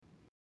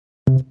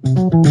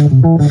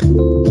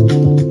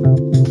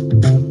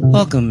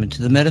Welcome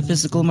to the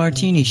Metaphysical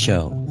Martini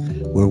Show,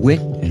 where wit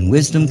and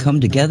wisdom come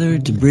together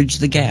to bridge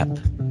the gap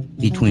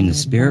between the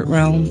spirit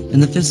realm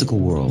and the physical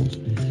world.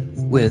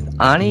 With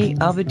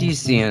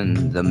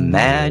Avedissian, the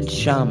Mad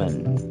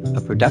Shaman,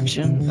 a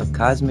production of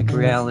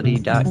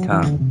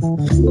CosmicReality.com.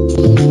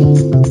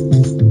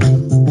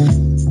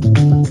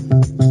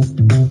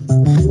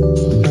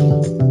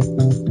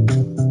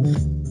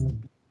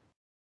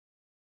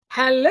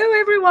 Hello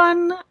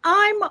everyone,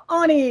 I'm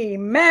Ani,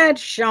 Mad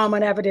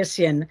Shaman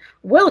Avedissian.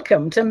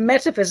 Welcome to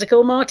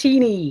Metaphysical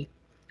Martini.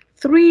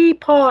 3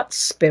 parts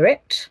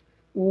spirit,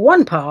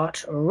 1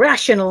 part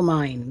rational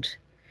mind.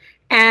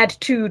 Add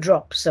 2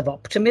 drops of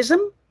optimism.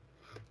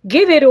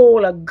 Give it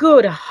all a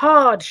good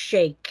hard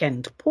shake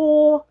and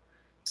pour.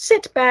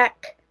 Sit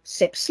back,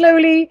 sip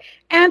slowly,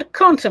 and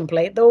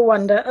contemplate the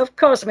wonder of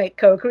cosmic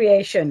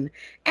co-creation.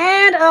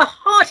 And a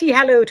hearty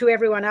hello to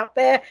everyone out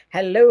there.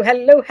 Hello,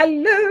 hello,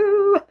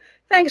 hello.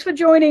 Thanks for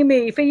joining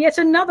me for yet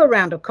another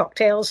round of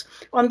cocktails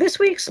on this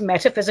week's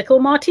Metaphysical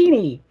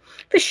Martini,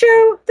 the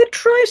show that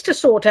tries to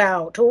sort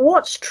out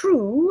what's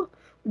true,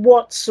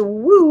 what's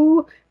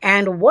woo,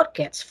 and what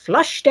gets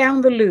flushed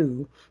down the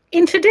loo.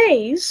 In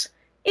today's,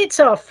 it's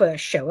our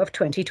first show of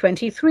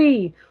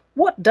 2023.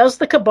 What does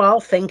the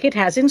cabal think it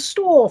has in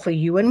store for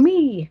you and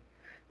me?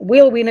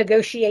 Will we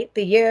negotiate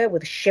the year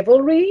with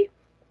chivalry,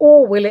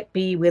 or will it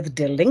be with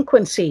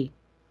delinquency?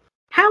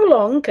 How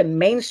long can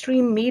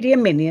mainstream media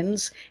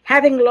minions,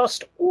 having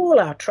lost all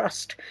our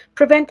trust,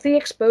 prevent the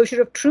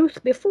exposure of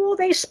truth before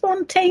they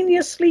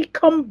spontaneously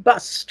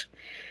combust?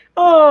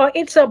 Oh,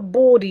 it's a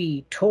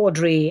bawdy,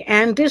 tawdry,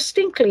 and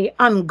distinctly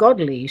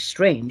ungodly,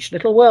 strange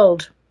little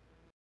world.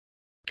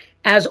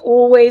 As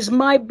always,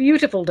 my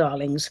beautiful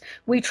darlings,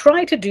 we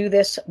try to do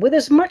this with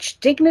as much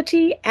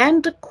dignity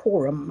and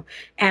decorum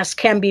as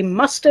can be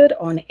mustered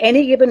on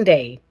any given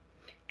day.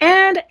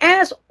 And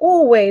as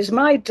always,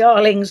 my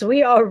darlings,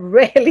 we are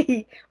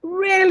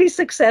rarely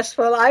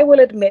successful, I will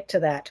admit to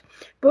that.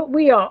 But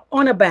we are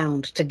honor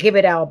bound to give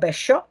it our best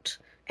shot.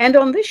 And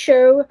on this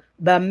show,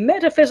 the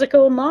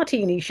Metaphysical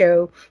Martini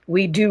Show,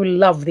 we do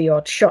love the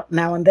odd shot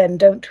now and then,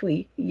 don't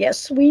we?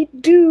 Yes, we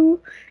do.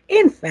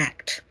 In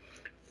fact,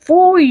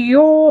 for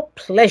your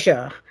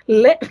pleasure,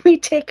 let me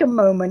take a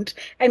moment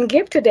and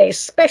give today's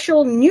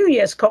special New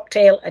Year's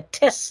cocktail a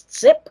test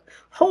sip.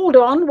 Hold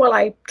on while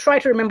I try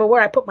to remember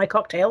where I put my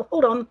cocktail.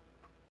 Hold on.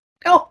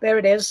 Oh, there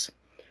it is.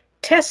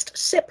 Test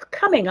sip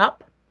coming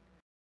up.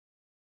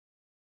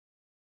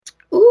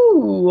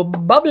 Ooh,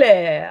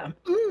 bubbly.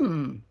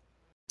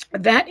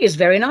 That is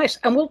very nice,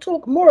 and we'll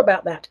talk more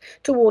about that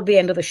toward the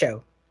end of the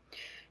show.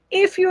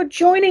 If you're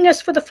joining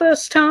us for the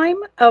first time,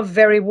 a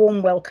very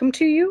warm welcome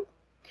to you.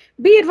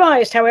 Be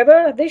advised,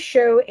 however, this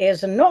show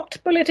is not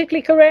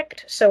politically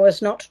correct, so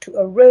as not to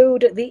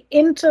erode the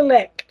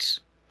intellect.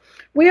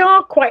 We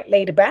are quite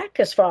laid back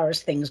as far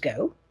as things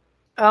go.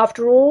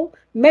 After all,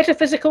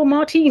 Metaphysical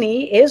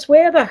Martini is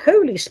where the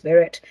Holy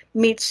Spirit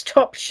meets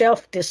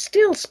top-shelf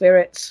distilled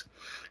spirits.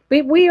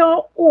 But we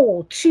are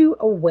all too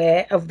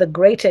aware of the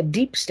greater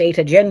deep state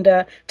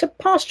agenda to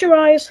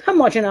pasteurize,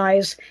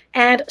 homogenize,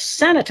 and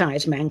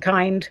sanitize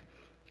mankind.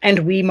 And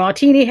we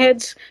martini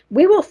heads,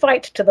 we will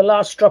fight to the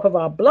last drop of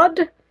our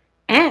blood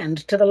and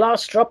to the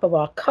last drop of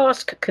our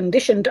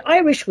cask-conditioned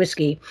Irish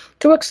whiskey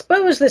to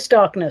expose this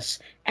darkness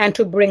and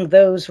to bring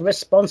those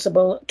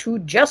responsible to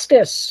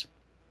justice.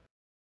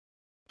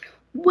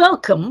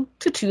 Welcome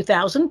to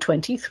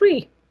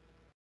 2023.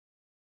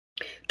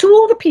 To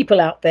all the people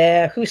out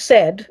there who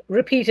said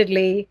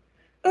repeatedly,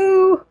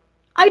 "Oh,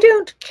 I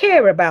don't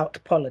care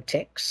about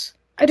politics.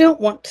 I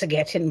don't want to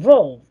get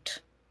involved."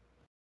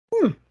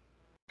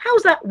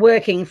 How's that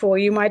working for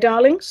you, my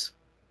darlings?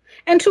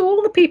 And to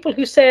all the people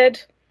who said,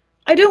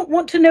 "I don't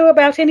want to know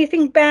about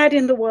anything bad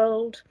in the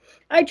world.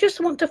 I just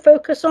want to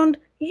focus on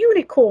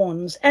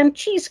unicorns and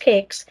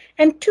cheesecakes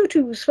and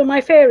tutus for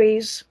my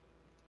fairies."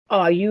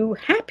 Are you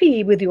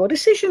happy with your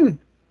decision?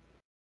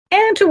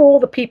 And to all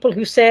the people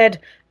who said,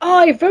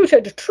 "I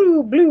voted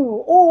true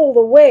blue all the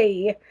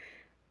way,"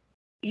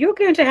 you're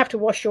going to have to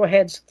wash your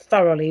heads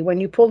thoroughly when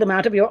you pull them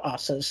out of your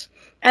arses.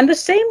 And the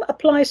same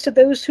applies to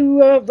those who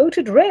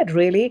voted red,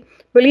 really,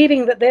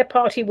 believing that their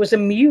party was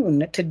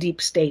immune to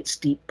deep state's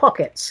deep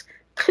pockets.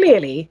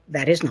 Clearly,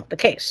 that is not the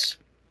case.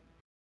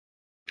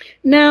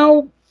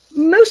 Now,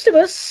 most of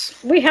us,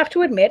 we have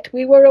to admit,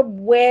 we were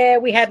aware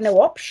we had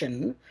no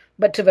option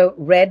but to vote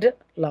red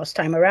last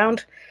time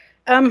around,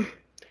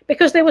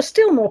 because there were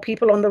still more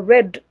people on the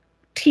red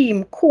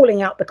team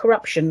calling out the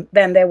corruption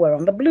than there were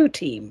on the blue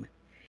team.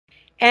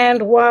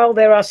 And while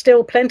there are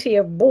still plenty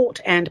of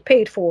bought and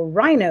paid for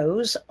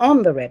rhinos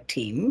on the red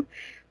team,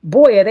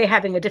 boy, are they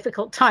having a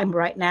difficult time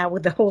right now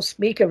with the whole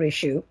speaker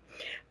issue.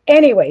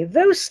 Anyway,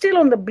 those still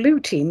on the blue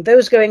team,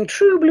 those going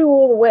true blue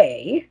all the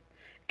way,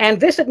 and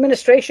this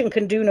administration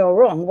can do no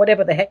wrong,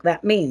 whatever the heck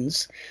that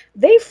means,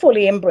 they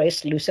fully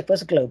embraced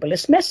Lucifer's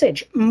globalist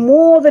message,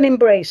 more than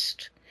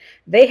embraced.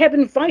 They have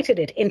invited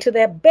it into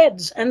their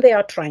beds, and they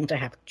are trying to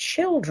have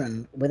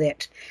children with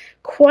it.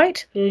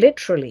 Quite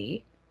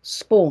literally,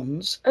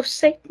 spawns of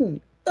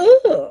Satan.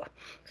 Ugh!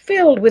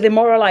 Filled with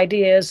immoral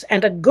ideas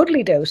and a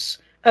goodly dose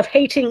of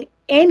hating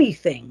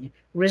anything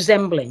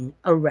resembling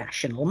a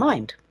rational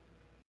mind.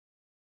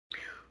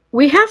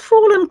 We have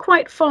fallen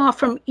quite far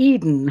from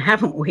Eden,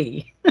 haven't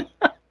we?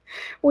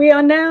 We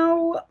are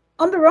now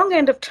on the wrong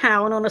end of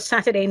town on a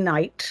Saturday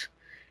night,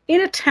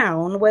 in a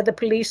town where the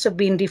police have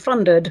been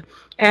defunded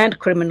and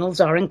criminals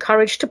are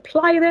encouraged to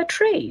ply their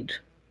trade.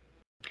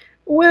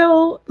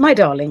 Well, my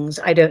darlings,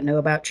 I don't know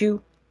about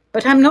you,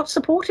 but I'm not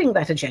supporting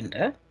that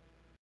agenda.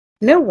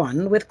 No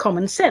one with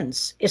common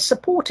sense is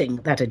supporting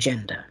that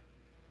agenda.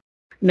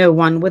 No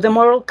one with a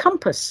moral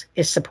compass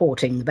is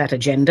supporting that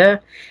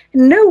agenda.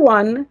 No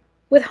one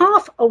with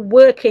half a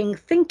working,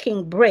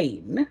 thinking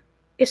brain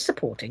is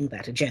supporting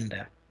that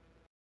agenda.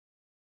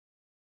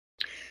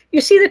 You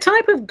see, the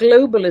type of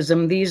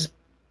globalism these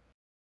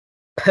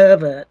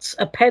perverts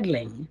are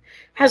peddling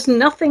has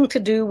nothing to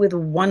do with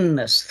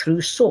oneness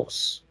through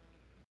source.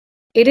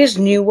 It is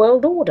New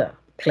World Order,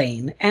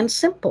 plain and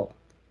simple.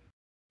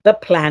 The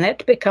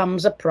planet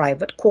becomes a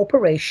private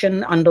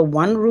corporation under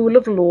one rule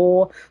of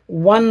law,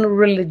 one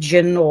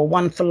religion or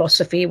one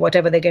philosophy,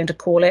 whatever they're going to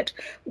call it,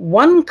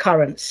 one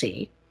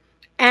currency,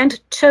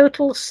 and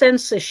total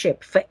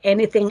censorship for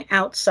anything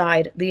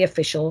outside the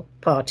official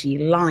party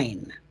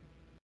line.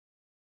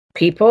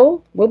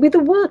 People will be the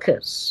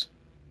workers,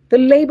 the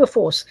labor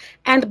force,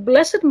 and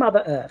blessed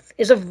Mother Earth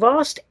is a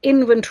vast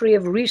inventory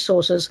of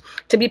resources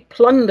to be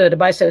plundered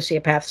by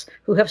sociopaths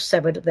who have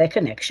severed their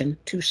connection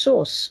to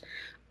source.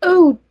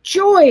 Oh,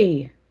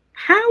 joy!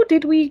 How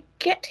did we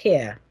get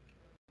here?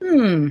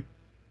 There's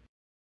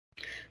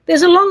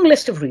a long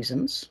list of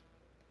reasons,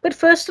 but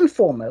first and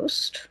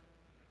foremost,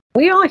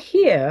 we are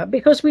here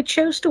because we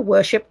chose to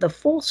worship the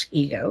false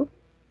ego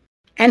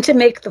and to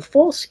make the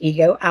false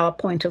ego our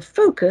point of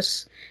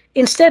focus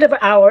instead of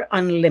our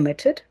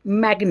unlimited,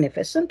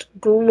 magnificent,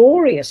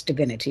 glorious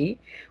divinity,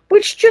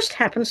 which just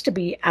happens to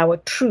be our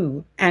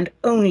true and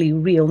only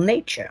real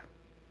nature.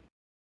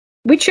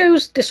 We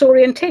chose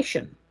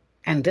disorientation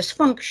and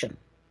dysfunction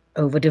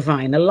over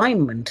divine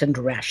alignment and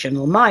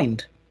rational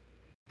mind.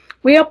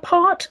 We are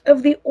part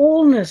of the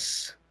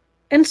allness,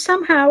 and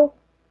somehow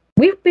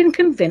we've been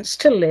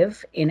convinced to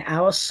live in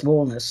our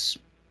smallness.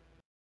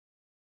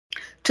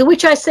 To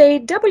which I say,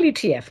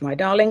 WTF, my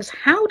darlings,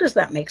 how does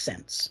that make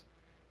sense?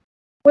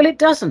 Well, it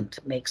doesn't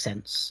make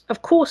sense.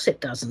 Of course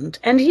it doesn't.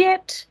 And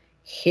yet,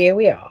 here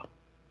we are.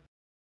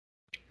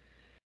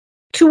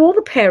 To all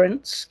the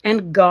parents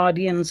and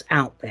guardians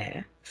out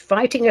there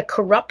fighting a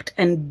corrupt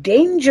and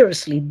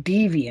dangerously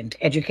deviant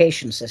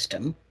education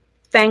system,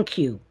 thank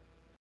you.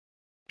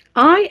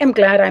 I am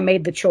glad I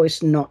made the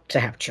choice not to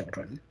have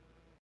children.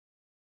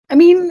 I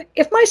mean,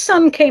 if my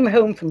son came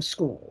home from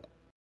school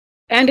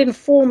and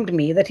informed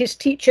me that his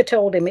teacher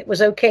told him it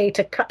was okay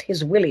to cut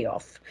his willy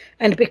off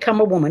and become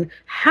a woman,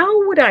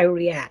 how would I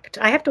react?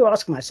 I have to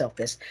ask myself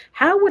this.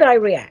 How would I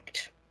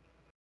react?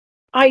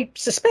 I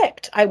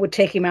suspect I would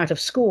take him out of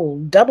school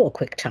double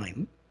quick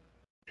time.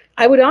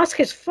 I would ask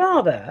his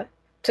father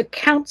to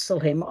counsel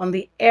him on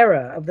the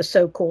error of the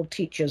so-called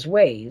teacher's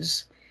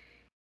ways,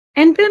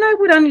 and then I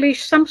would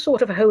unleash some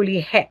sort of holy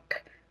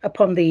heck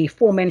upon the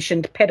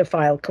aforementioned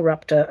pedophile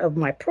corrupter of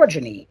my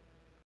progeny.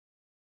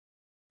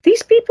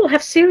 These people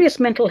have serious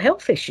mental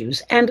health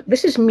issues, and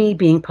this is me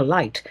being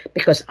polite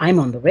because I'm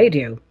on the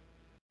radio.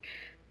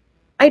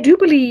 I do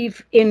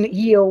believe in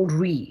ye old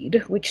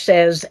rede, which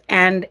says,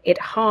 and it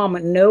harm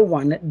no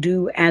one,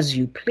 do as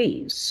you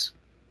please.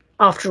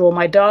 After all,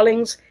 my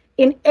darlings,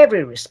 in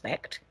every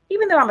respect,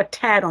 even though I'm a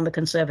tad on the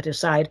conservative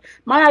side,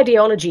 my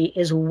ideology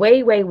is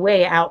way, way,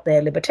 way out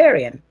there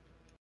libertarian.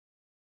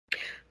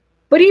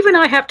 But even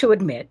I have to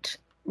admit,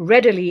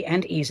 readily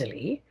and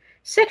easily,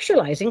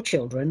 sexualizing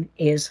children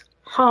is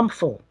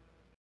harmful.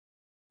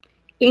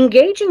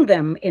 Engaging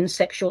them in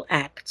sexual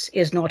acts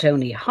is not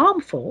only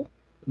harmful,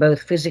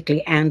 both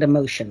physically and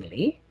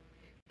emotionally,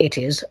 it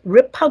is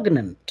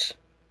repugnant.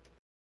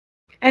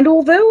 And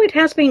although it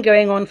has been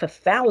going on for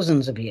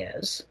thousands of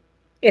years,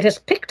 it has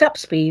picked up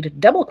speed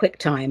double quick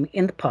time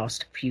in the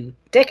past few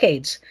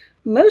decades.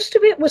 Most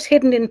of it was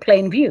hidden in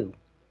plain view.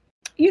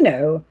 You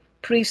know,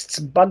 priests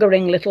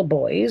buggering little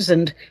boys,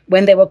 and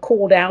when they were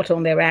called out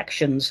on their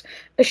actions,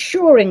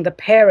 assuring the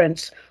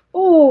parents,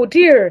 "Oh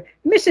dear,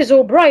 Mrs.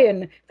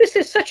 O'Brien, this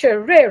is such a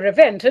rare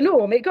event, and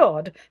oh my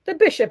God, the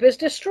bishop is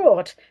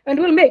distraught, and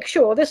will make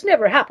sure this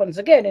never happens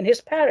again in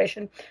his parish,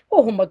 and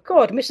oh my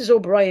God, Mrs.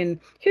 O'Brien,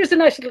 here's a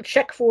nice little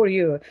cheque for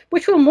you,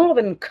 which will more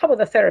than cover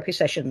the therapy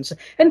sessions,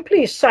 and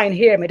please sign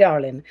here, my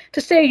darling,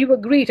 to say you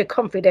agree to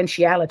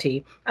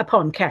confidentiality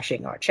upon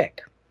cashing our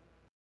cheque."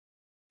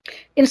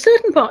 In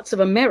certain parts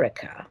of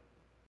America,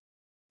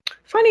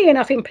 funny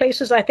enough, in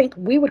places I think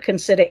we would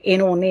consider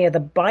in or near the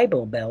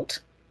Bible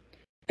Belt,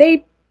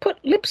 they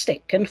put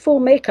lipstick and full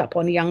makeup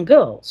on young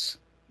girls,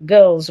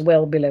 girls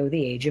well below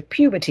the age of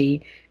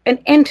puberty, and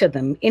enter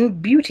them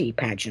in beauty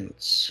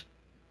pageants.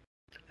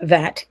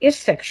 That is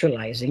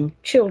sexualizing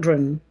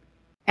children,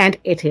 and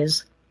it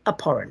is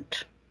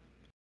abhorrent.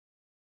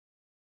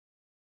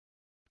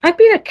 I've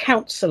been a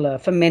counselor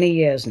for many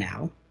years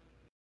now,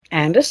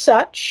 And as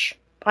such,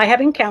 I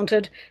have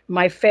encountered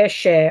my fair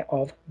share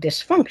of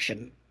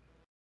dysfunction.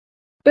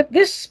 But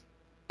this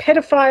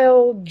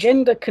pedophile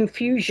gender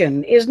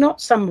confusion is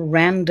not some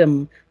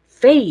random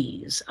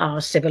phase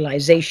our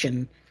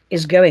civilization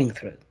is going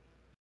through.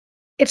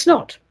 It's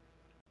not.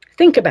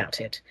 Think about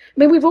it. I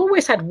mean, we've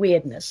always had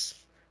weirdness.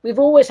 We've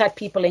always had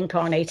people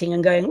incarnating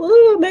and going,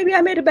 oh, maybe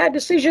I made a bad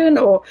decision,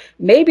 or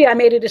maybe I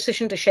made a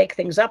decision to shake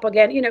things up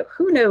again. You know,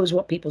 who knows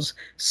what people's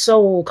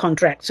soul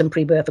contracts and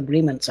pre-birth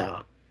agreements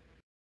are.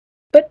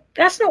 But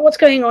that's not what's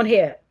going on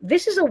here.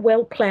 This is a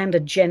well-planned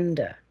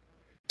agenda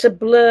to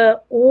blur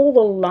all the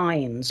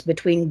lines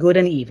between good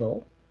and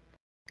evil,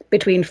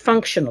 between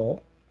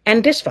functional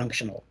and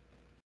dysfunctional.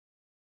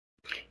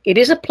 It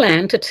is a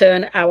plan to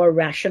turn our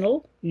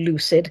rational,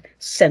 lucid,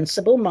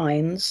 sensible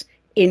minds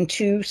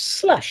into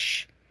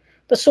slush,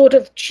 the sort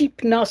of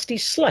cheap, nasty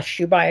slush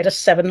you buy at a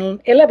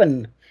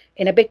 7-Eleven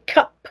in a big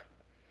cup.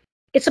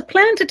 It's a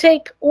plan to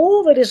take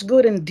all that is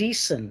good and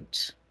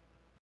decent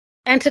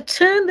and to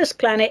turn this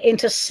planet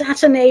into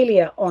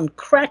Saturnalia on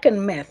crack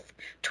and meth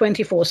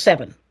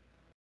 24/7.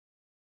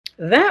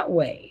 That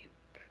way,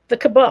 the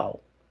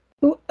cabal,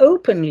 who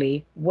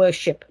openly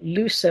worship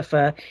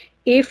Lucifer,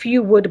 if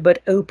you would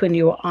but open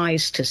your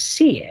eyes to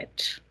see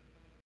it,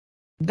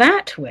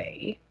 that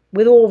way,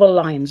 with all the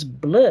lines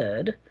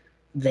blurred,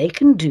 they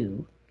can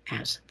do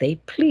as they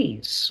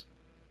please.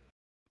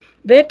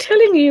 They're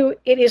telling you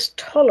it is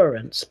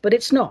tolerance, but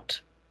it's not.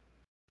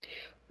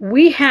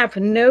 We have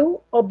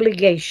no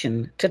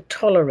obligation to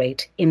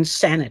tolerate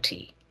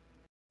insanity.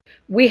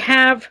 We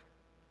have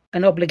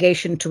an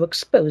obligation to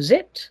expose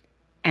it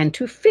and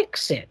to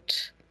fix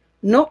it,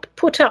 not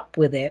put up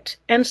with it,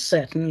 and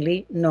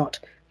certainly not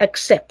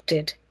accept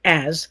it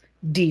as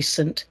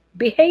decent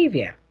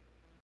behavior.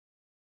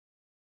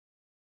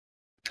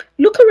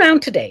 Look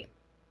around today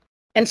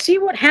and see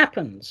what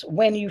happens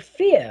when you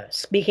fear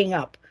speaking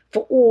up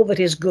for all that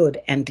is good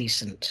and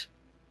decent.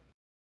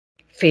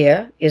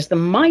 Fear is the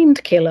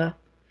mind killer,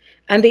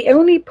 and the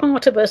only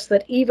part of us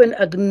that even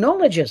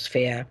acknowledges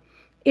fear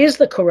is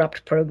the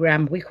corrupt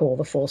program we call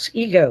the false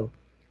ego.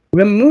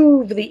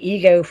 Remove the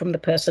ego from the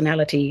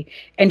personality,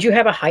 and you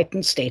have a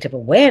heightened state of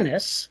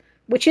awareness,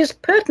 which is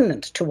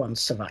pertinent to one's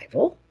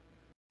survival,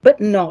 but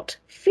not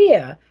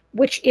fear,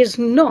 which is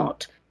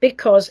not,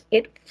 because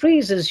it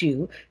freezes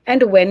you,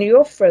 and when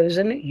you're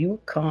frozen, you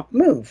can't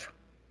move.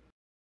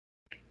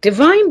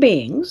 Divine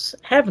beings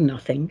have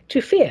nothing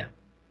to fear.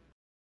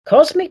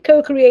 Cosmic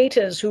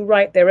co-creators who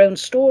write their own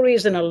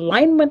stories in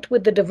alignment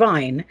with the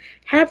divine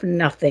have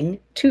nothing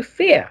to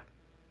fear.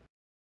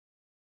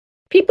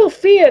 People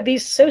fear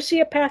these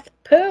sociopath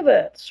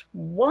perverts.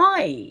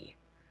 Why?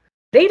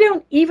 They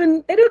don't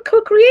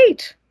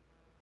co-create.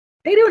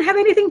 They don't have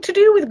anything to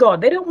do with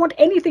God. They don't want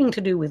anything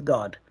to do with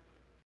God.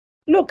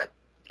 Look,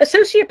 a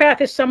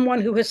sociopath is someone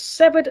who has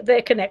severed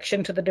their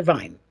connection to the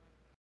divine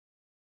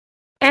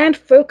and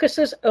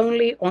focuses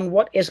only on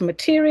what is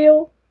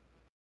material,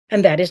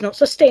 and that is not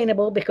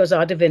sustainable because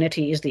our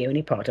divinity is the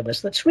only part of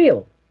us that's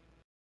real.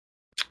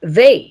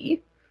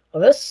 They,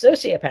 the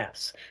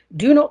sociopaths,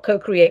 do not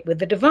co-create with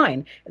the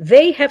divine.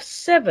 They have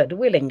severed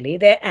willingly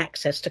their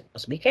access to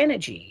cosmic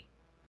energy.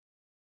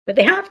 But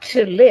they have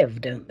to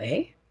live, don't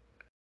they?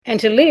 And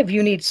to live,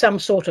 you need some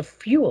sort of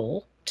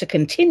fuel to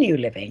continue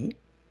living.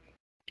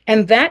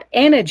 And that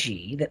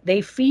energy that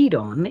they feed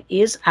on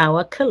is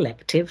our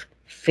collective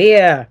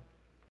fear.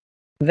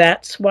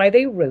 That's why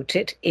they wrote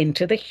it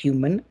into the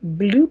human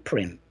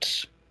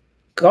blueprint.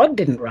 God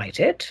didn't write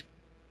it.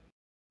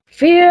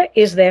 Fear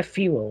is their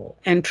fuel,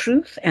 and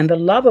truth and the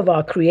love of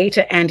our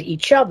Creator and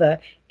each other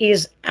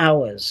is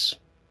ours.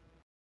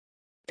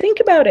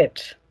 Think about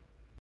it.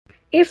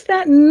 If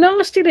that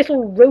nasty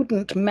little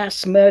rodent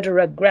mass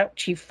murderer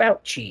Grouchy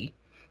Fauci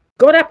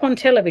got up on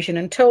television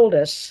and told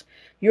us,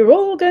 you're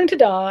all going to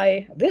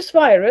die. This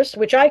virus,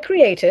 which I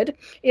created,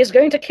 is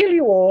going to kill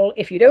you all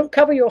if you don't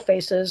cover your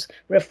faces,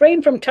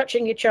 refrain from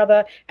touching each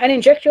other, and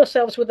inject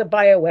yourselves with a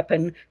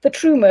bioweapon, the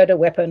true murder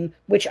weapon,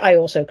 which I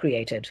also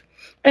created.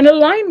 An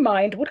aligned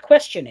mind would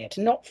question it,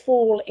 not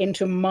fall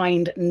into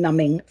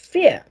mind-numbing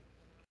fear.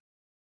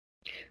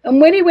 And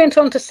when he went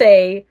on to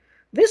say,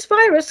 this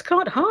virus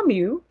can't harm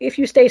you if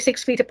you stay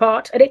 6 feet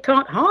apart, and it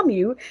can't harm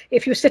you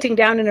if you're sitting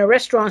down in a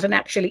restaurant and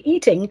actually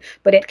eating,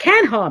 but it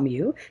can harm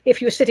you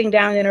if you're sitting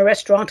down in a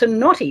restaurant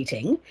and not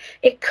eating.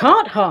 It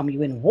can't harm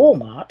you in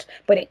Walmart,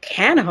 but it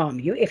can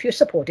harm you if you're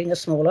supporting a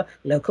smaller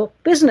local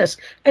business.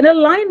 An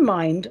aligned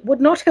mind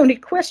would not only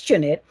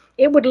question it,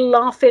 it would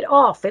laugh it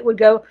off. It would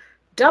go,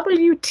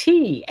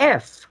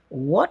 WTF,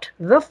 what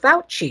the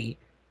Fauci?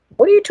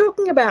 What are you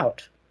talking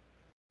about?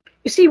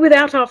 You see,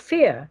 without our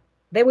fear,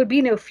 there would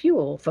be no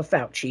fuel for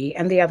Fauci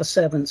and the other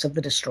servants of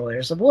the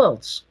destroyers of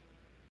worlds.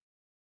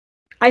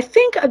 I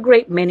think a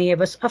great many of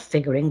us are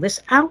figuring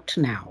this out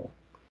now.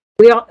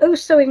 We are oh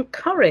so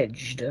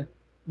encouraged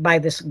by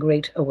this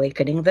great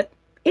awakening that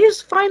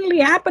is finally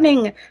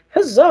happening.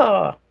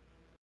 Huzzah!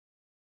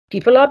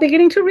 People are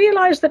beginning to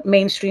realize that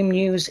mainstream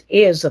news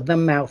is the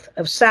mouth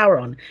of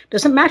Sauron.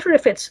 Doesn't matter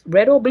if it's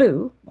red or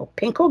blue, or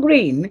pink or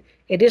green,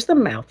 It is the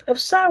mouth of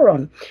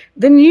Sauron.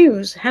 The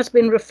news has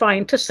been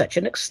refined to such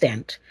an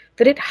extent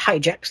that it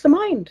hijacks the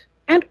mind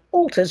and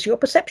alters your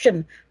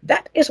perception.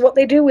 That is what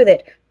they do with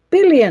it.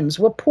 Billions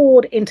were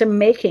poured into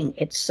making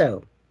it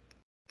so.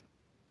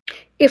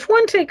 If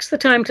one takes the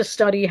time to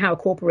study how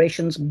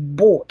corporations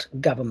bought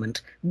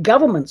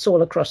governments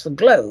all across the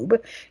globe,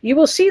 you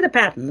will see the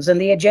patterns and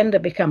the agenda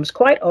becomes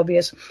quite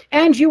obvious,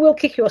 and you will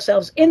kick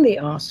yourselves in the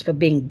arse for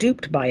being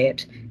duped by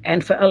it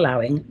and for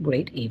allowing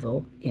great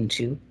evil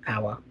into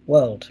our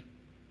world.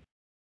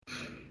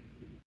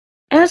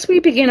 As we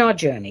begin our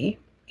journey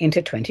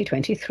into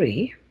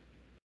 2023,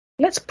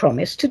 let's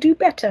promise to do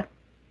better.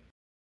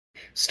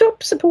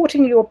 Stop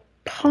supporting your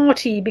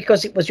party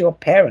because it was your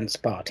parents'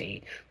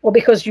 party or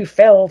because you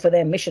fell for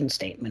their mission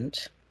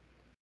statement.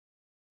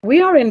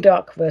 We are in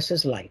dark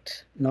versus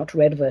light, not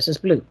red versus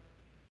blue.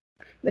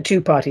 The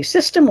two-party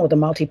system or the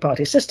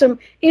multi-party system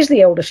is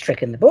the oldest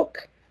trick in the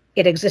book.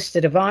 It exists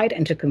to divide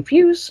and to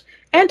confuse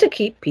and to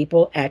keep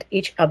people at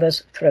each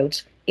other's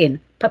throats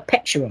in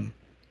perpetuum.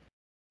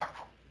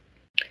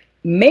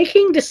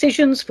 Making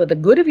decisions for the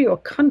good of your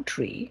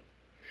country,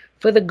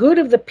 for the good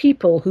of the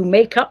people who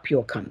make up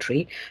your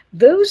country,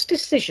 those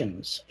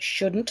decisions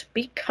shouldn't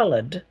be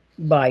coloured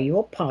by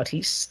your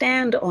party's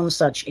stand on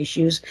such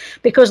issues,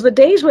 because the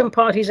days when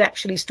parties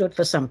actually stood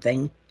for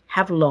something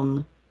have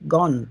long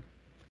gone.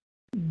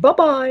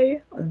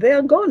 Bye-bye,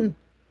 they're gone.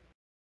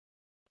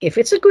 If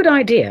it's a good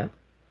idea,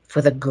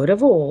 for the good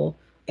of all,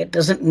 it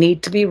doesn't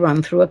need to be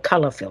run through a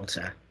colour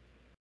filter.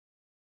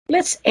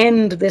 Let's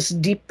end this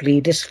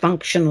deeply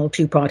dysfunctional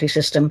two-party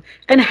system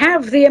and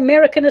have the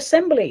American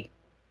Assembly.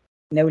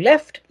 No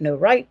left, no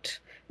right,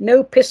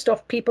 no pissed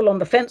off people on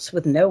the fence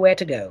with nowhere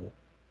to go.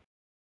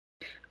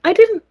 I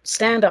didn't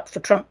stand up for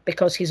Trump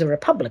because he's a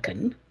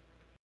Republican.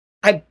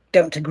 I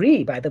don't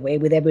agree, by the way,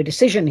 with every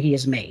decision he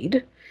has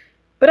made,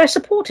 but I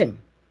support him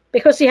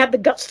because he had the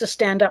guts to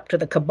stand up to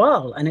the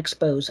cabal and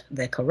expose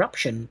their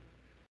corruption,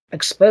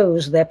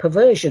 expose their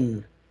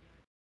perversion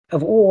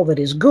of all that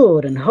is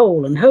good and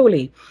whole and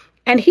holy.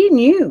 And he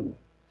knew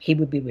he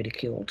would be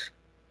ridiculed.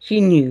 He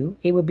knew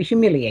he would be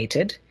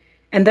humiliated,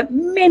 and that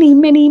many,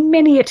 many,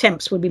 many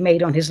attempts would be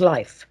made on his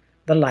life,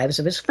 the lives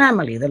of his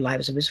family, the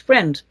lives of his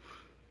friends.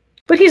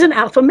 But he's an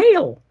alpha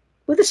male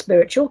with a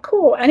spiritual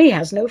core, and he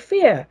has no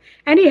fear.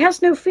 And he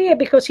has no fear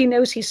because he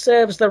knows he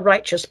serves the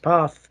righteous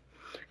path.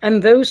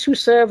 And those who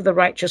serve the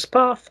righteous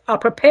path are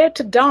prepared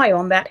to die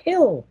on that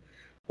hill,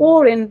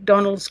 or in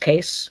Donald's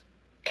case,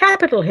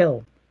 Capitol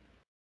Hill.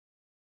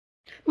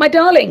 My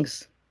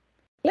darlings,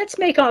 let's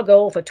make our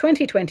goal for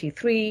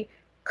 2023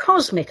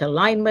 cosmic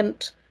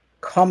alignment,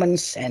 common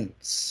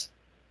sense.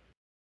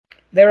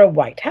 There are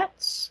white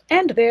hats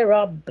and there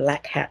are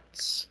black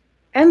hats,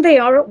 and they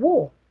are at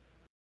war.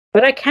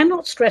 But I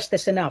cannot stress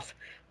this enough.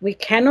 We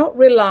cannot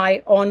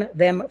rely on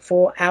them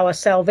for our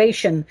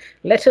salvation.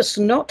 Let us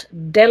not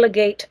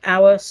delegate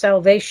our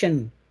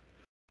salvation.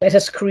 Let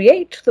us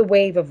create the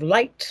wave of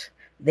light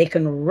they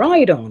can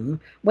ride on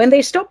when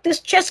they stop this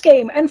chess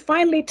game and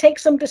finally take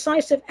some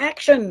decisive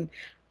action.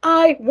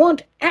 I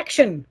want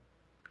action.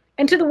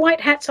 And to the white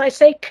hats, I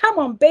say, come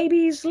on,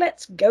 babies,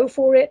 let's go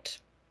for it.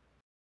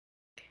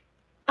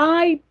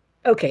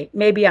 Okay,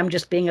 maybe I'm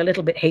just being a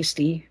little bit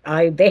hasty.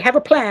 They have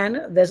a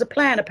plan. There's a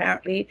plan,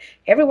 apparently.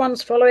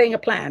 Everyone's following a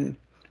plan.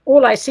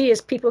 All I see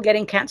is people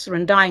getting cancer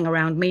and dying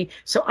around me,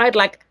 so I'd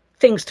like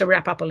things to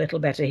wrap up a little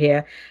better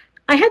here.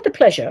 I had the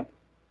pleasure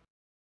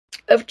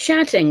of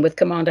chatting with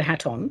Commander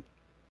Hatton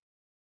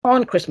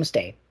on Christmas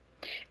Day.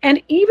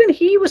 And even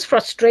he was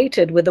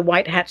frustrated with the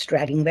white hats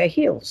dragging their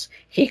heels.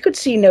 He could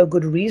see no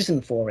good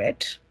reason for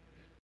it.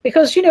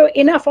 Because,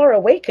 enough are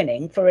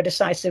awakening for a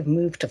decisive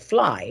move to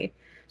fly.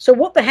 So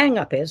what the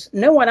hang-up is,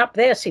 no one up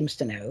there seems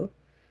to know.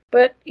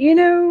 But,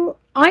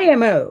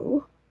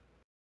 IMO,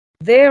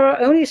 there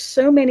are only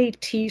so many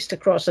T's to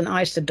cross and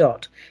I's to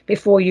dot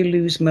before you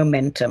lose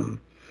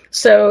momentum.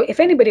 So if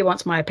anybody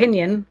wants my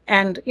opinion,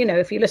 and,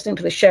 if you're listening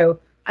to the show,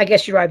 I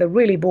guess you're either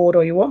really bored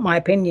or you want my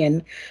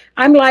opinion,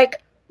 I'm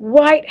like,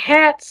 white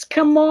hats,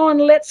 come on,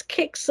 let's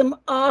kick some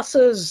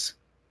asses.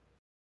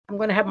 I'm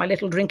going to have my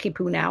little drinky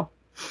poo now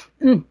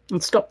and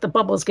stop the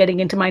bubbles getting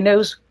into my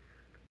nose.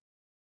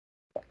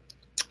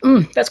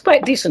 That's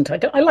quite decent.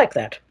 I like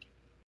that.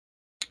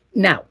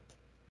 Now,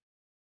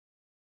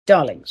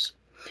 darlings,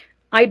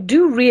 I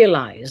do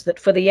realize that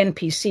for the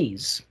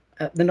NPCs,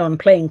 the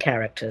non-playing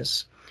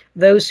characters,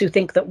 those who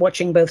think that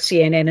watching both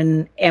CNN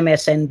and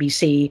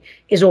MSNBC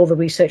is all the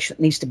research that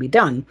needs to be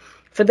done,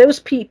 for those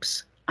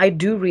peeps, I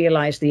do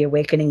realize the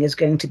awakening is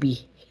going to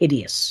be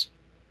hideous.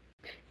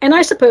 And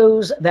I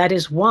suppose that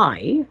is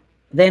why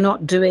they're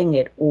not doing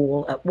it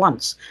all at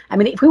once. I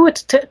mean, if we were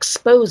to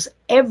expose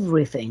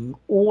everything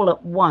all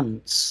at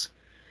once,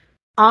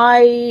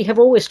 I have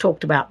always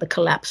talked about the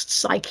collapsed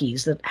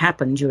psyches that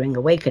happen during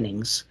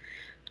awakenings.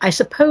 I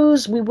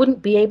suppose we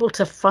wouldn't be able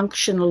to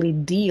functionally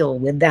deal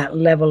with that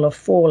level of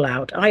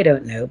fallout. I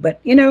don't know.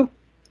 But,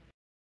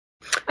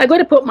 I've got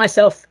to put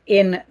myself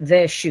in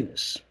their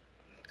shoes.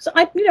 So,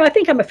 I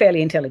think I'm a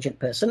fairly intelligent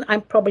person. I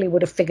probably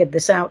would have figured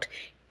this out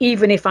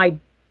even if I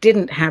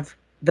didn't have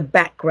the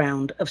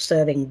background of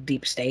serving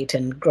deep state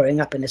and growing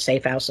up in a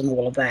safe house and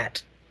all of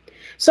that.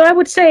 So I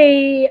would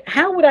say,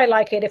 how would I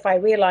like it if I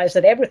realized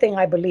that everything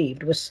I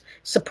believed was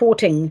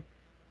supporting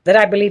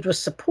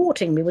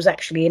me was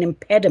actually an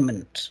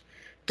impediment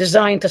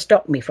designed to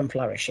stop me from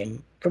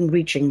flourishing, from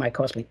reaching my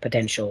cosmic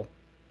potential?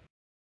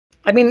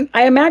 I mean,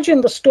 I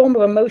imagine the storm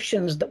of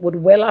emotions that would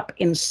well up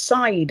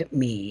inside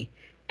me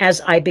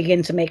as I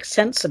begin to make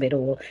sense of it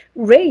all.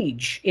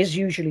 Rage is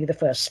usually the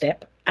first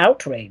step,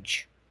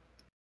 outrage.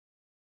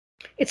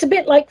 It's a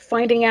bit like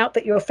finding out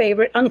that your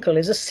favorite uncle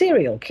is a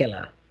serial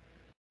killer.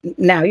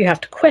 Now you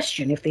have to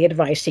question if the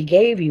advice he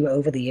gave you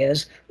over the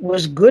years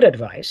was good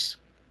advice,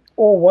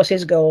 or was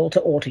his goal to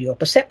alter your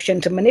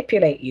perception, to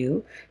manipulate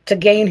you, to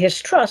gain his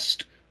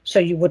trust so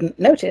you wouldn't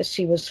notice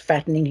he was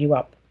fattening you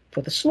up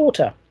for the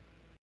slaughter.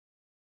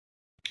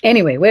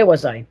 Anyway, where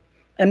was I?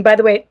 And by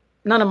the way,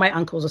 none of my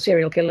uncles are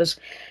serial killers.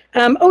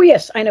 Oh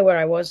yes, I know where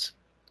I was.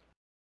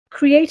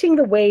 Creating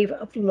the wave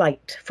of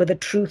light for the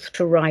truth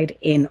to ride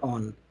in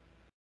on.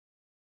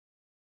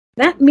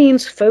 That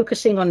means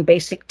focusing on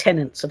basic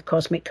tenets of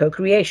cosmic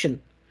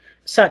co-creation,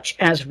 such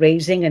as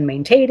raising and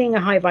maintaining a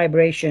high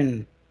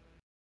vibration.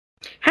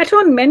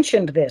 Hatton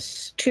mentioned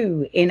this,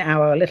 too, in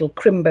our little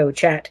Crimbo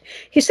chat.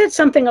 He said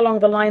something along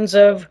the lines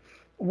of,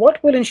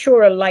 what will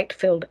ensure a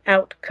light-filled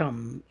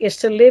outcome is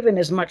to live in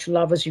as much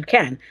love as you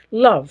can.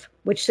 Love,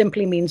 which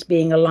simply means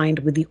being aligned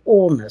with the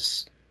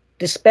allness,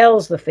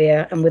 dispels the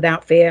fear, and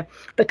without fear,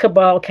 the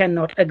cabal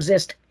cannot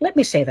exist. Let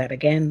me say that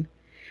again.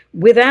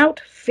 Without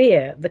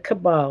fear, the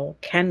cabal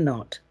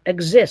cannot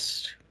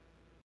exist.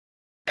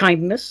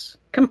 Kindness,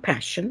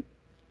 compassion,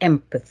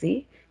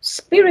 empathy,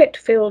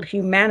 spirit-filled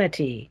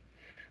humanity.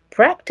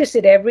 Practice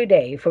it every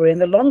day, for in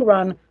the long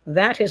run,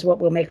 that is what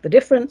will make the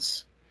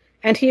difference.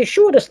 And he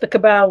assured us the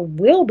cabal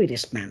will be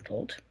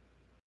dismantled.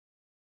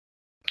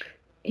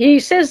 He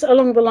says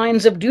along the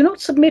lines of, do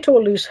not submit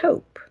or lose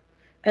hope,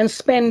 and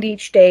spend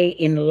each day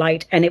in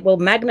light, and it will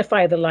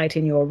magnify the light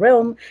in your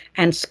realm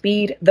and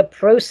speed the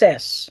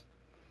process.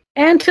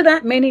 And to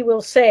that many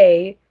will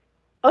say,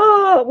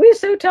 we're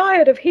so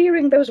tired of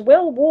hearing those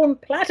well-worn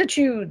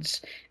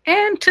platitudes.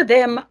 And to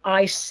them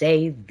I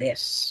say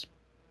this.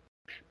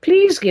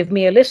 Please give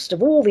me a list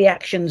of all the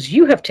actions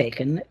you have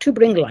taken to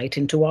bring light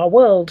into our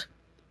world,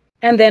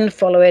 and then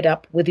follow it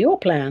up with your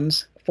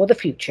plans for the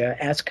future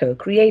as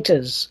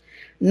co-creators,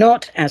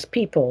 not as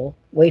people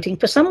waiting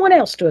for someone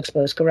else to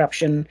expose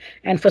corruption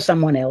and for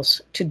someone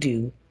else to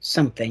do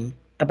something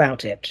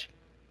about it.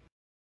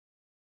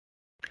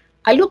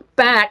 I look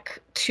back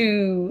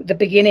to the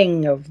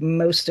beginning of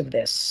most of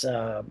this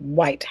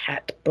white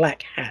hat,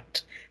 black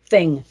hat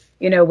thing,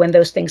 when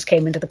those things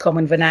came into the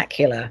common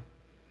vernacular.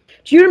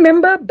 Do you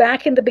remember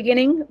back in the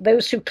beginning,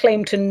 those who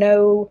claimed to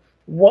know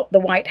what the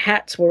white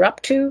hats were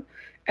up to?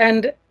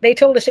 And they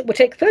told us it would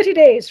take 30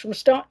 days from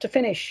start to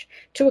finish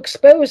to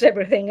expose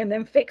everything and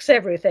then fix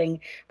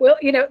everything. Well,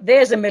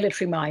 there's a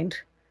military mind,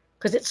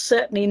 because it's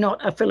certainly not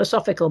a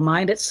philosophical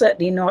mind. It's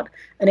certainly not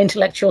an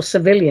intellectual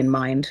civilian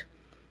mind.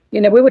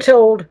 We were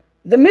told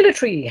the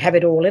military have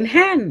it all in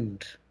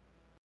hand.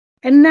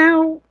 And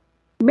now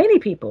many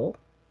people,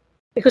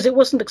 because it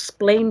wasn't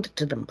explained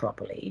to them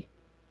properly,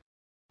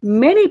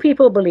 many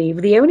people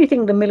believe the only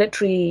thing the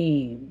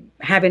military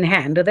have in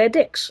hand are their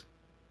dicks.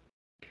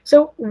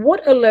 So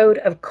what a load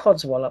of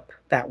codswallop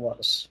that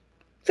was.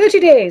 30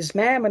 days,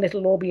 ma'am, and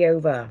it'll all be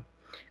over.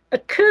 A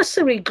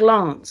cursory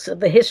glance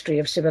at the history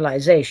of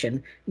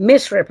civilization,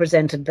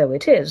 misrepresented though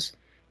it is,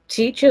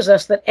 teaches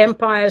us that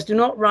empires do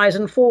not rise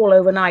and fall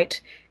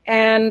overnight.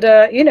 And,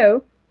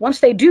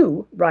 once they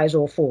do rise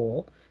or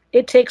fall,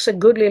 it takes a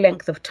goodly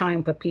length of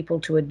time for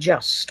people to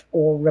adjust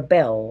or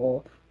rebel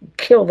or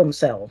kill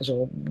themselves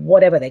or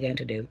whatever they're going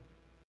to do.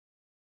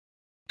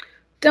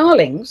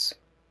 Darlings,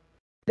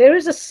 there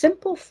is a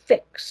simple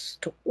fix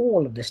to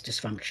all of this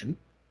dysfunction,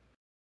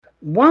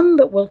 one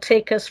that will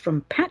take us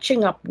from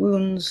patching up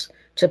wounds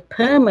to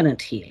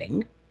permanent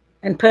healing.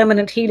 And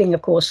permanent healing,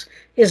 of course,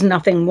 is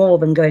nothing more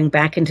than going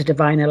back into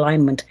divine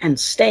alignment and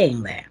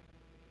staying there.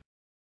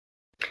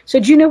 So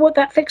do you know what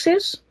that fix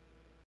is?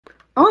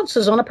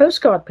 Answers on a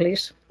postcard,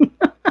 please.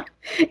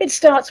 It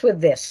starts with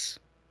this.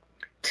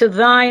 To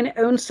thine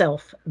own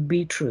self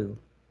be true.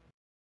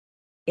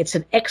 It's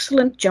an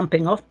excellent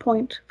jumping off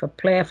point for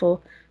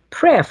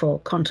prayerful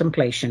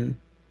contemplation.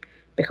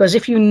 Because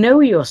if you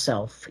know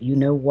yourself, you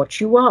know what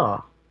you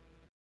are.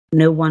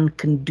 No one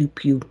can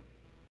dupe you.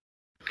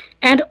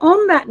 And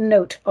on that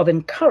note of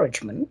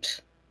encouragement,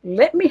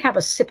 let me have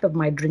a sip of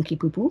my drinky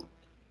poo-poo.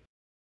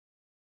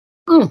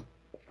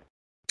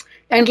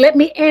 And let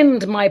me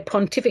end my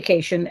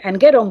pontification and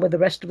get on with the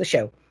rest of the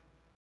show.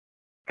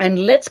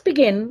 And let's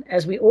begin,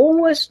 as we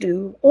almost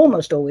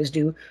always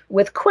do,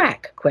 with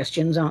quack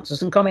questions,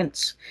 answers, and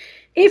comments.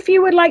 If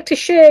you would like to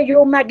share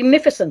your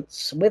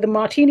magnificence with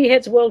Martini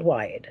Heads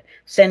Worldwide,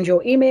 send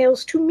your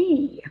emails to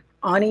me,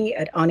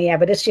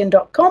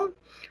 Ani@AniAvedissian.com,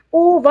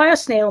 or via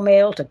snail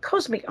mail to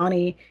Cosmic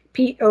Ani,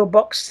 P.O.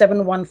 Box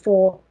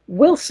 714,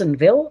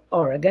 Wilsonville,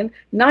 Oregon,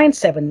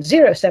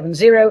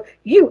 97070,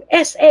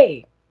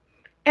 USA.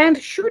 And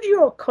should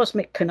your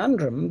cosmic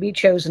conundrum be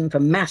chosen for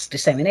mass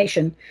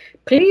dissemination,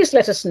 please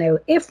let us know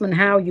if and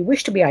how you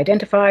wish to be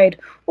identified,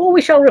 or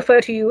we shall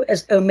refer to you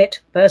as omit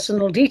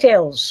personal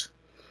details.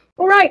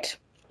 All right,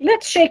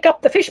 let's shake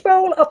up the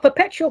fishbowl of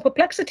perpetual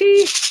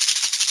perplexity.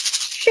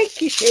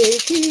 Shaky,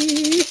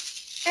 shaky.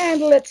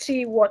 And let's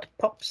see what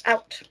pops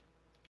out.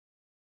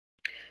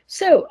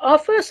 So our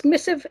first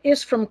missive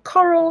is from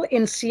Coral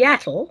in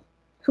Seattle,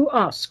 who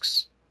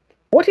asks,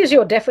 what is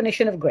your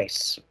definition of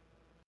grace?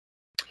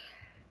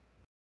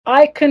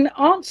 I can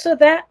answer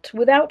that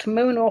without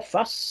moan or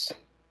fuss,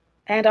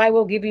 and I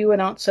will give you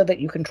an answer that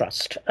you can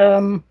trust.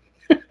 The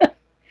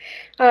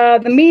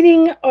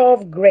meaning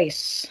of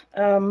grace.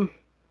 To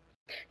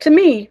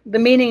me, the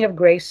meaning of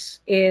grace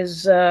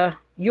is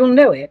you'll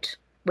know it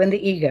when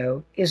the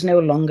ego is no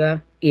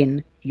longer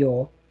in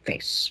your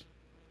face.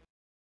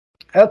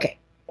 Okay,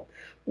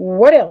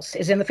 what else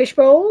is in the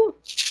fishbowl?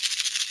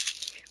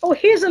 Oh,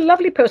 here's a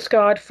lovely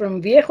postcard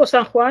from Viejo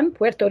San Juan,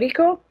 Puerto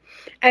Rico,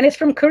 and it's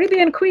from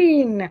Caribbean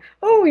Queen.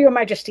 Oh, Your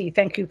Majesty,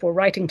 thank you for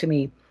writing to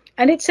me.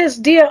 And it says,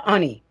 Dear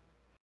Ani,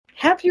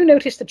 have you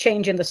noticed the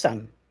change in the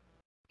sun?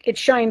 It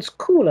shines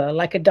cooler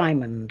like a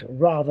diamond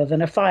rather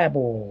than a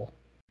fireball.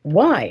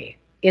 Why?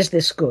 Is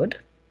this good?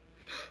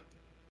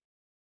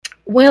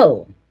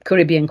 Well,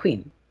 Caribbean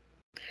Queen,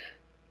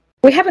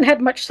 we haven't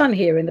had much sun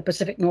here in the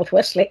Pacific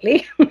Northwest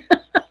lately.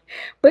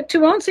 But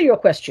to answer your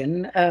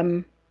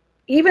question,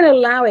 even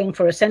allowing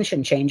for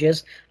ascension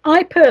changes,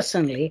 I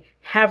personally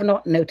have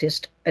not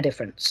noticed a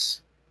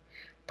difference.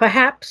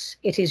 Perhaps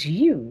it is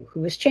you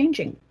who is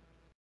changing.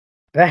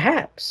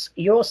 Perhaps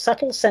your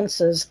subtle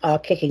senses are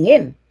kicking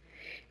in,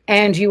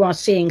 and you are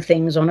seeing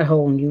things on a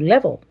whole new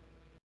level.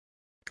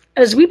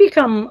 As we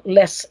become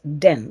less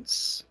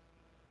dense,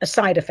 a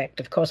side effect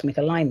of cosmic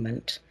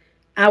alignment,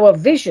 our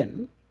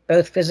vision,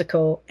 both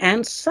physical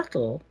and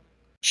subtle,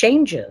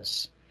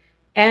 changes.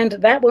 And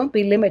that won't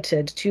be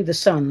limited to the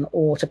sun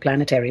or to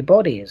planetary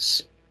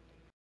bodies.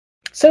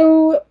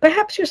 So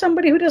perhaps you're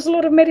somebody who does a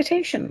lot of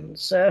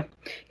meditations. I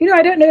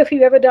don't know if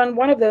you've ever done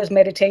one of those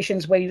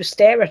meditations where you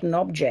stare at an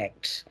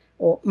object,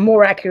 or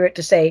more accurate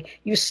to say,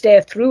 you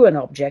stare through an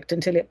object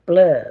until it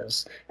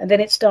blurs, and then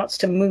it starts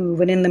to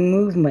move, and in the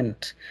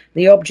movement,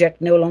 the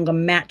object no longer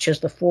matches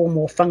the form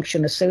or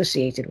function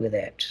associated with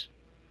it.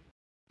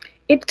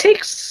 It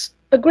takes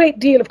a great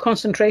deal of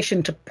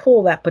concentration to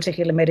pull that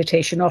particular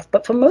meditation off,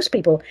 but for most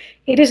people,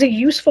 it is a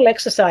useful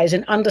exercise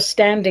in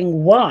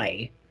understanding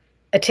why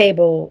a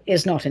table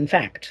is not, in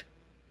fact,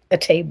 a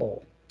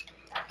table.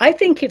 I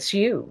think it's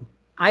you.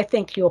 I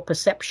think your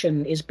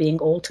perception is being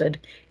altered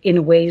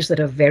in ways that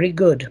are very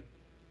good.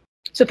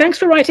 So thanks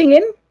for writing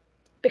in,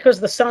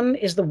 because the sun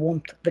is the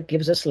warmth that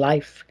gives us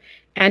life,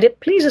 and it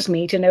pleases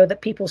me to know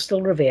that people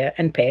still revere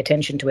and pay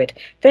attention to it.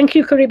 Thank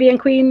you, Caribbean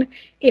Queen.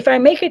 If I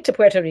make it to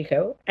Puerto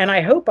Rico, and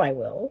I hope I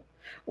will,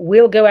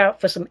 we'll go out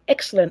for some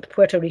excellent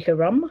Puerto Rico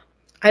rum.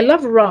 I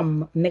love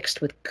rum mixed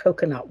with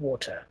coconut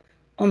water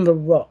on the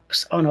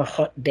rocks on a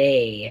hot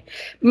day.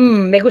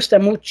 Me gusta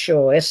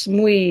mucho. Es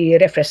muy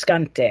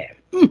refrescante.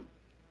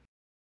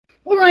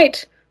 All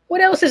right,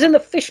 what else is in the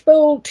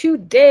fishbowl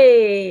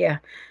today?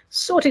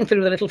 Sorting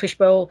through the little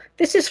fishbowl.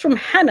 This is from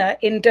Hannah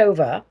in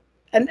Dover.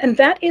 And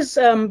that is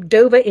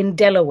Dover in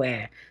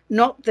Delaware,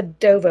 not the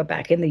Dover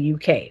back in the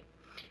UK.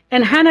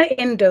 And Hannah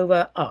in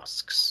Dover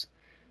asks,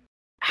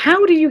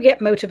 how do you get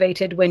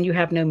motivated when you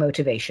have no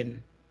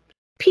motivation?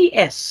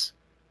 P.S.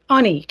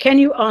 Ani, can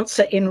you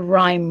answer in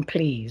rhyme,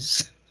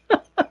 please?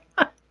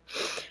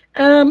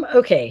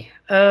 Okay.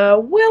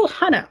 Well,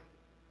 Hannah,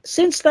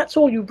 since that's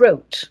all you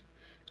wrote,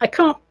 I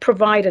can't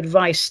provide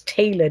advice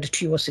tailored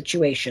to your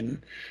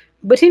situation.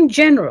 But in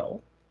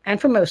general, and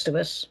for most of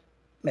us,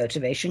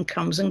 motivation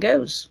comes and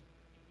goes.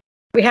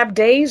 We have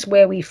days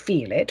where we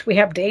feel it, we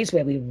have days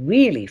where we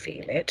really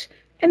feel it,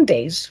 and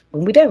days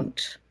when we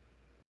don't.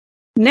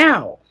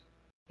 Now,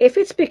 if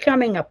it's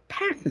becoming a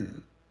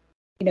pattern,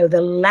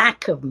 the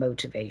lack of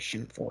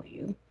motivation for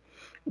you,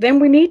 then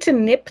we need to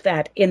nip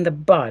that in the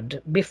bud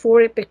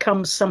before it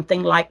becomes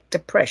something like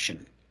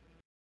depression.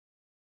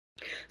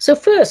 So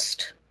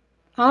first,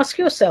 ask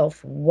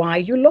yourself why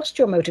you lost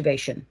your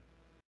motivation.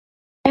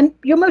 And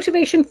your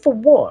motivation for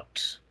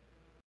what?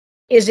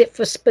 Is it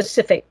for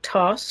specific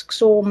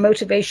tasks or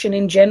motivation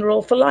in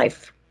general for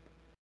life?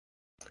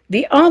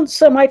 The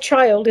answer, my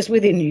child, is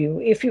within you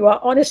if you are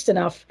honest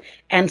enough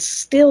and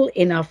still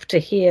enough to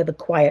hear the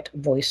quiet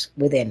voice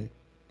within.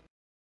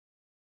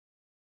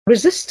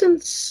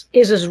 Resistance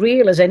is as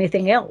real as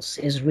anything else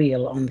is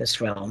real on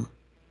this realm.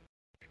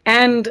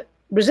 And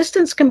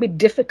resistance can be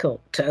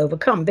difficult to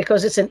overcome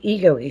because it's an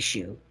ego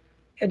issue.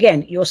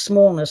 Again, your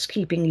smallness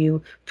keeping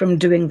you from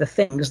doing the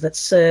things that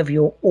serve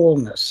your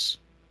allness.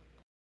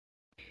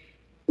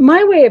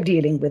 My way of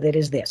dealing with it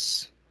is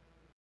this.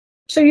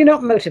 So you're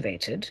not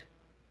motivated,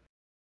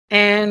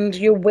 and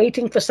you're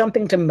waiting for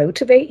something to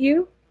motivate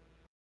you.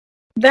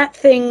 That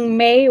thing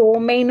may or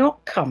may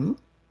not come.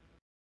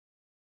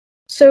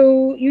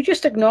 So you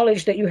just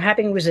acknowledge that you're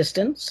having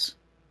resistance,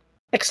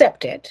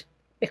 accept it,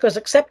 because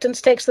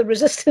acceptance takes the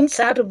resistance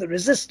out of the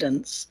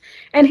resistance.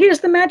 And here's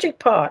the magic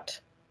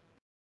part.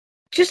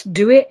 Just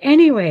do it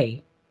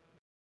anyway.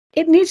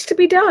 It needs to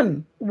be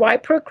done. Why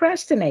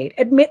procrastinate?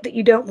 Admit that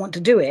you don't want to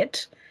do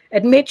it.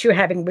 Admit you're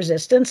having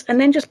resistance,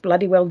 and then just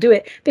bloody well do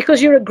it,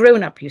 because you're a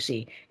grown-up, you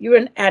see. You're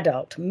an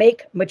adult.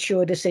 Make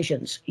mature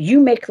decisions.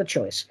 You make the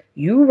choice.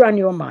 You run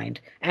your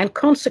mind, and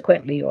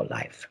consequently your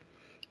life.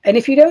 And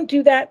if you don't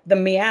do that, the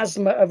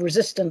miasma of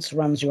resistance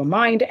runs your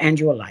mind and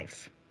your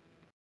life.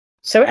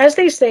 So as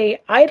they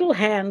say, idle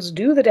hands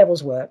do the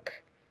devil's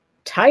work.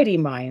 Tidy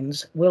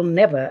minds will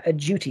never a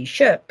duty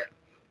shirk.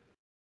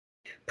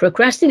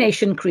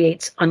 Procrastination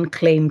creates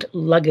unclaimed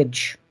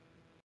luggage.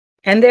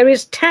 And there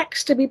is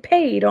tax to be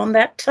paid on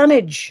that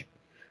tonnage.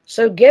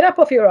 So get up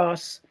off your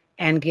ass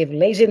and give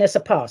laziness a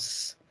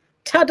pass.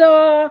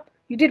 Ta-da!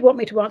 You did want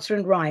me to answer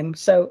in rhyme,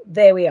 so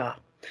there we are.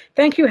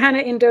 Thank you, Hannah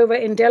in Dover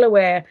in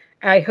Delaware.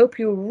 I hope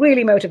you're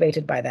really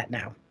motivated by that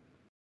now.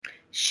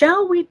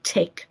 Shall we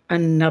take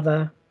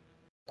another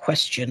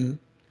question?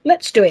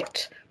 Let's do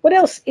it. What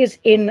else is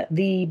in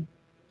the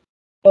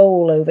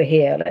bowl over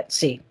here? Let's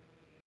see.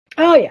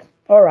 Oh, yeah.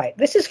 All right.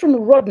 This is from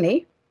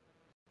Rodney,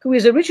 who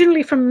is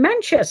originally from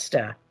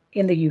Manchester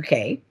in the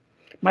UK.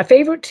 My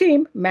favourite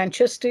team,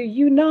 Manchester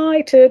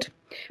United.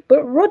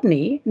 But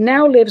Rodney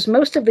now lives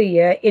most of the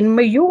year in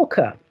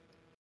Mallorca.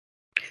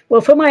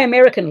 Well, for my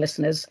American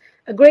listeners,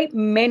 a great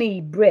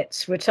many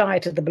Brits retire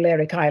to the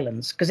Balearic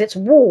Islands because it's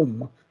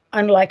warm,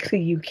 unlike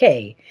the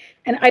UK.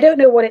 And I don't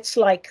know what it's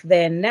like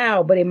there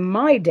now, but in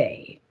my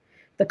day,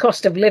 the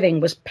cost of living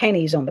was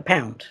pennies on the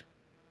pound.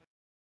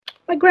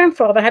 My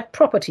grandfather had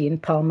property in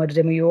Palma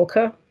de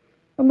Mallorca,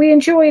 and we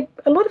enjoyed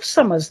a lot of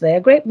summers there,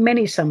 a great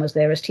many summers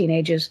there as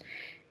teenagers.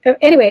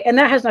 Anyway, and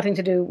that has nothing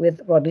to do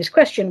with Rodney's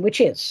question,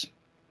 which is,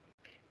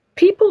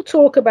 people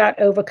talk about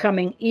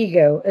overcoming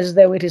ego as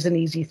though it is an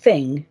easy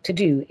thing to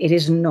do. It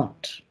is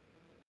not.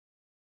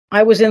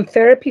 I was in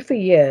therapy for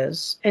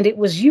years, and it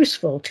was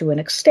useful to an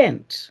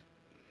extent.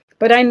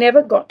 But I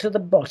never got to the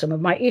bottom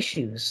of my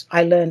issues.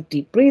 I learned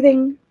deep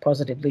breathing,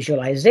 positive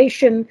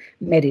visualization,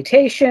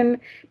 meditation,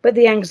 but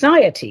the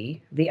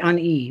anxiety, the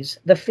unease,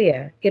 the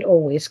fear, it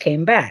always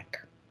came back.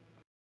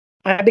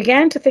 I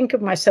began to think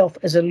of myself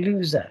as a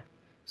loser,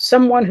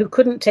 someone who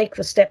couldn't take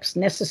the steps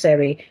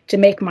necessary to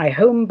make my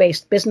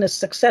home-based business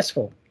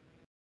successful.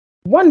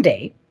 One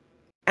day,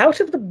 out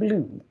of the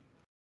blue,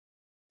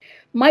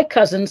 my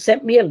cousin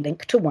sent me a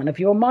link to one of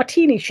your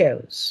Martini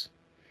shows.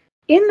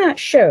 In that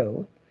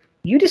show,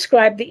 you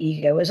described the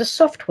ego as a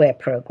software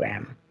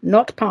program,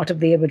 not part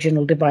of the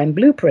original divine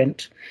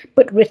blueprint,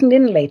 but written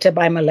in later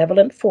by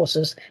malevolent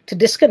forces to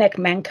disconnect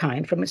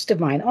mankind from its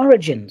divine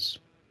origins.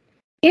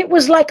 It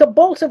was like a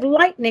bolt of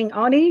lightning,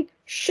 Ani.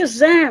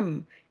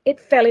 Shazam! It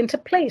fell into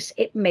place.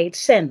 It made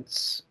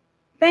sense.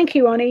 Thank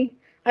you, Ani.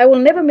 I will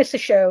never miss a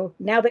show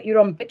now that you're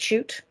on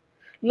BitChute.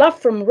 Love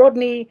from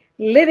Rodney,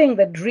 living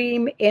the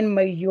dream in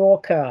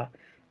Mallorca.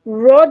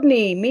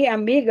 Rodney, mi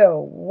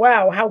amigo.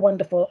 Wow, how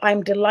wonderful.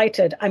 I'm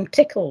delighted. I'm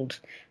tickled.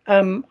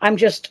 My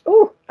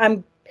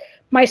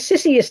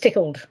sissy is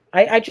tickled.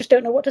 I just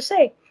don't know what to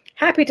say.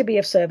 Happy to be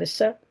of service,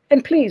 sir.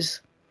 And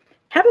please,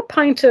 have a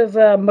pint of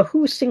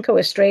Mahou Cinco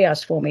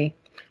Estrellas for me.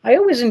 I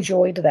always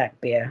enjoyed that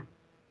beer.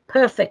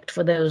 Perfect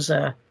for those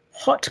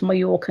hot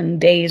Mallorcan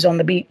days on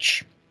the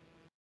beach.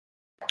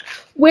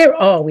 Where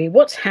are we?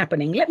 What's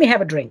happening? Let me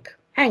have a drink.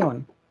 Hang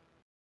on.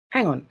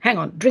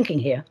 Drinking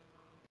here.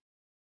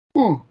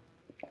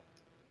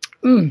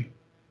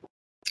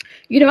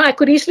 You know, I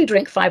could easily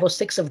drink 5 or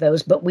 6 of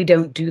those, but we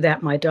don't do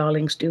that, my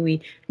darlings, do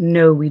we?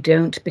 No, we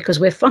don't, because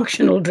we're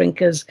functional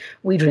drinkers.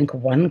 We drink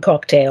one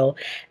cocktail.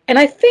 And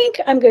I think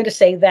I'm going to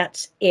say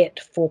that's it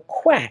for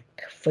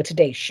Quack for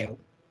today's show.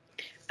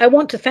 I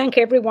want to thank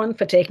everyone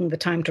for taking the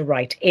time to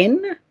write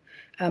in.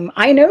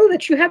 I know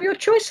that you have your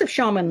choice of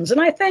shamans, and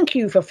I thank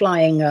you for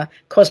flying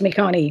Cosmic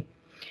Ani.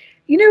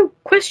 You know,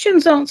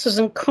 questions, answers,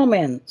 and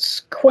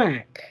comments,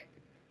 Quack.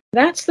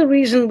 That's the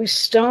reason we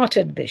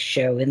started this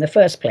show in the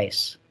first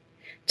place,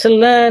 to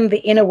learn the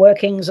inner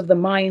workings of the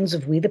minds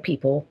of we the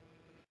people.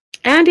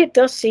 And it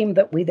does seem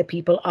that we the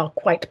people are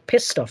quite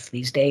pissed off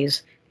these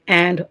days,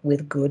 and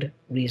with good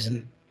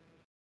reason.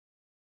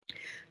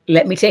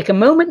 Let me take a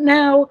moment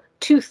now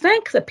to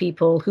thank the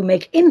people who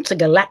make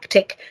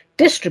intergalactic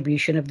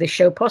distribution of this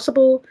show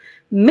possible,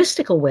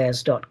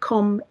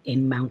 mysticalwares.com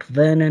in Mount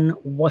Vernon,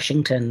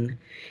 Washington.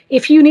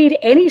 If you need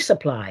any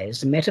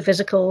supplies,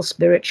 metaphysical,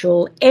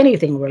 spiritual,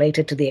 anything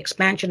related to the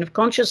expansion of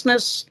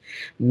consciousness,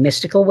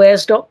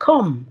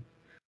 mysticalwares.com.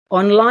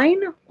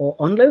 Online or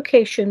on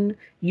location,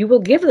 you will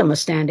give them a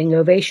standing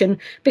ovation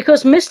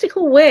because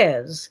Mystical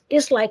Wares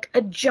is like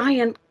a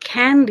giant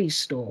candy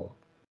store,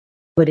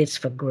 but it's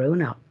for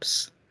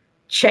grown-ups.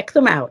 Check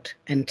them out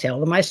and tell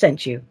them I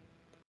sent you.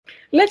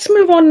 Let's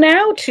move on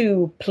now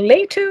to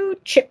Plato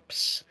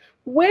Chips,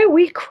 where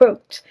we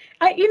quote.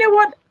 You know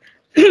what?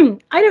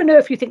 I don't know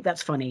if you think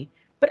that's funny,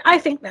 but I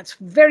think that's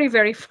very,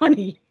 very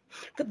funny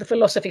that the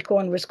Philosophy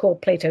Corner is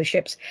called Plato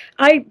Chips.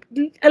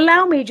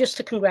 Allow me just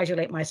to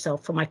congratulate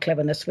myself for my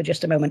cleverness for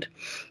just a moment.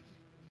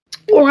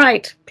 All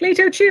right,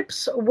 Plato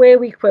Chips, where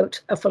we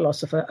quote a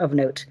philosopher of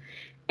note.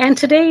 And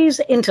today's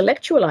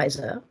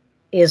intellectualizer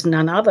is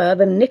none other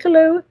than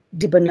Niccolo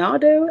di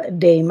Bernardo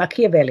de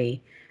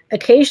Machiavelli,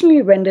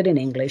 occasionally rendered in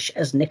English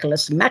as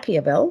Nicholas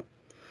Machiavel.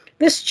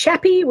 This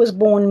chappie was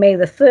born May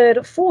the 3rd,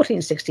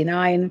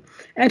 1469,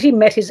 and he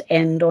met his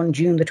end on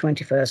June the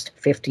 21st,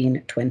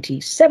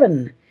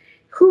 1527.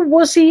 Who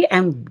was he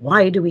and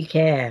why do we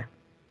care?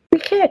 We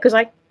care because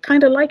I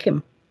kind of like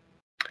him.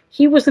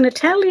 He was an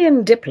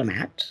Italian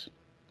diplomat,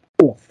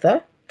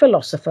 author,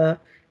 philosopher,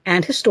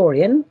 and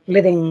historian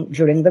living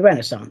during the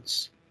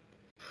Renaissance.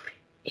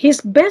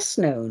 He's best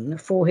known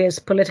for his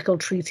political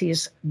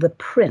treatise, The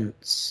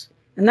Prince,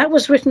 and that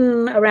was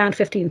written around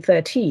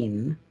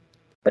 1513,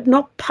 but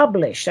not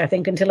published, I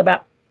think, until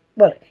it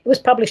was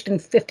published in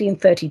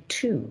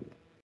 1532.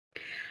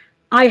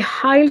 I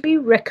highly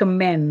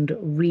recommend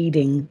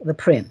reading The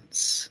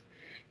Prince.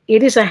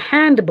 It is a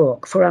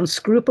handbook for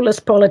unscrupulous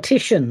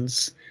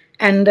politicians,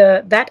 and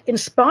that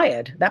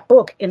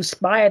book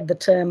inspired the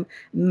term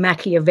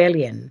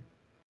Machiavellian,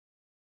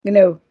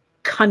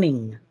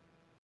 cunning.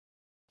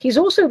 He's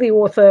also the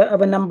author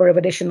of a number of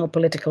additional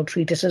political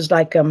treatises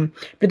like the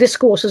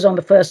Discourses on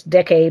the First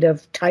Decade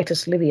of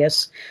Titus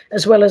Livius,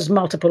 as well as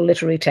multiple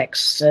literary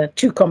texts,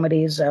 2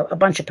 comedies, a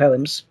bunch of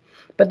poems.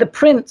 But The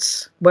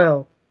Prince,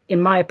 well,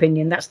 in my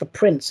opinion, that's the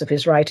prince of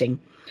his writing.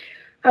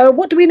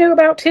 What do we know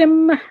about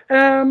him?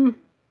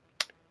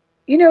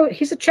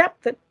 He's a chap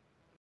that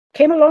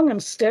came along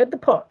and stirred the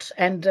pot,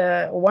 and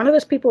one of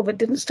those people that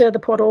didn't stir the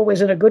pot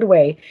always in a good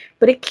way,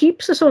 but it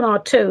keeps us on our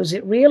toes.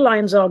 It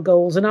realigns our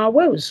goals and our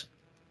woes.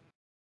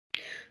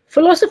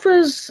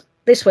 Philosophers,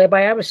 they swear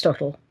by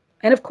Aristotle.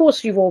 And of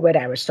course, you've all read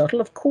Aristotle.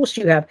 Of course,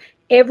 you have.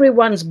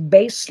 Everyone's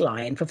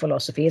baseline for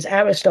philosophy is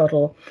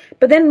Aristotle.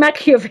 But then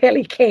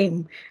Machiavelli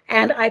came,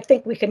 and I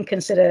think we can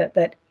consider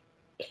that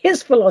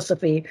his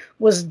philosophy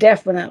was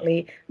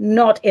definitely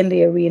not in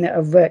the arena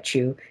of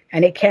virtue,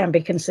 and it can be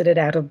considered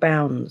out of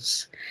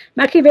bounds.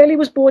 Machiavelli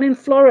was born in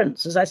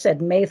Florence, as I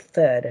said, May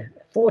 3rd,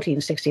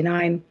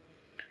 1469,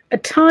 a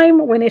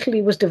time when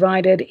Italy was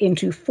divided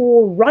into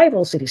 4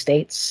 rival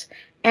city-states,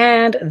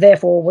 and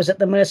therefore was at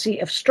the mercy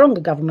of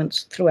stronger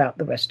governments throughout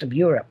the rest of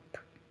Europe.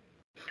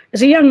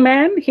 As a young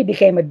man, he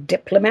became a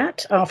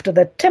diplomat after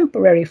the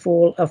temporary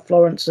fall of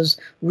Florence's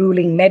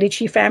ruling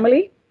Medici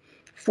family,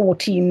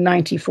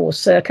 1494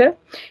 circa.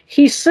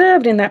 He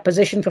served in that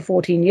position for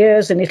 14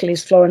 years in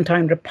Italy's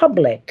Florentine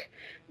Republic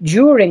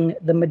during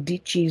the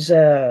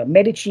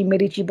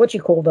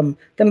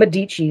the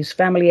Medici's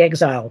family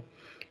exile.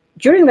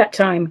 During that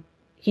time,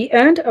 he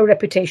earned a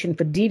reputation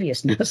for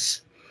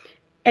deviousness,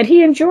 and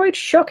he enjoyed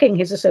shocking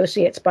his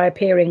associates by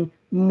appearing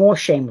more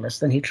shameless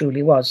than he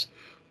truly was.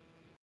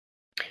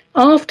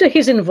 After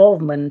his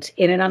involvement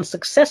in an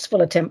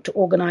unsuccessful attempt to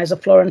organize a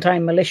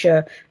Florentine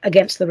militia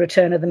against the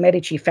return of the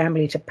Medici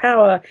family to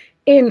power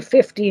in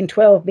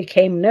 1512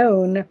 became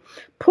known,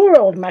 poor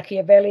old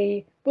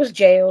Machiavelli was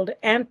jailed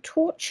and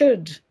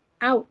tortured,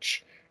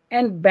 ouch,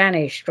 and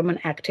banished from an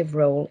active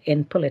role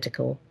in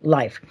political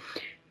life.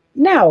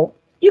 Now,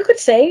 you could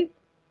say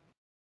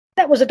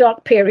that was a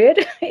dark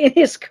period in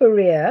his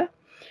career,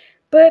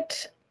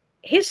 but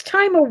his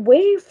time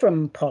away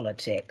from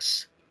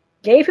politics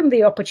gave him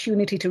the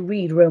opportunity to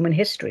read Roman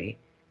history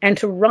and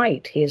to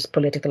write his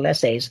political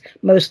essays,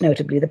 most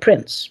notably The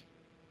Prince.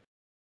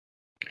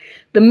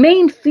 The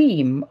main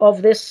theme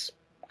of this,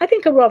 I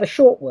think, a rather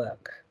short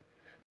work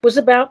was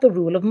about the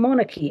rule of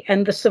monarchy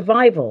and the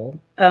survival.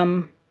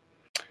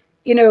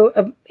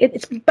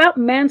 It's about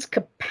man's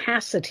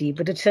capacity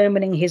for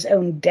determining his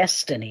own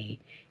destiny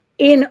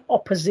in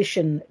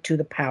opposition to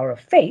the power of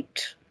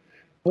fate,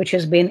 which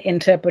has been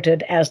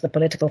interpreted as the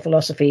political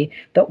philosophy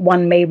that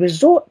one may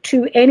resort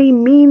to any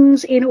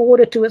means in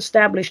order to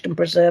establish and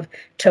preserve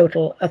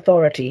total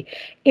authority.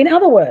 In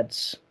other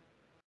words,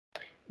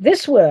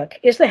 this work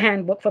is the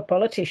handbook for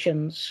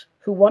politicians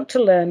who want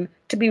to learn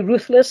to be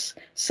ruthless,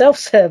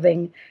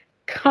 self-serving,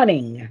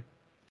 cunning.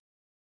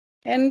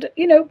 And,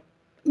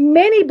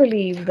 many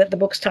believe that the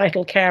book's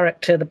title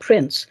character, the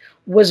Prince,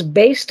 was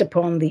based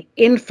upon the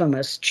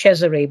infamous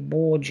Cesare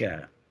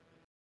Borgia.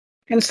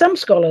 And some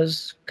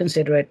scholars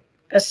consider it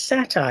a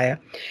satire.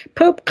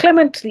 Pope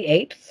Clement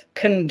VIII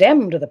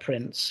condemned The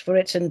Prince for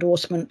its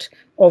endorsement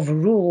of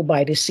rule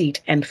by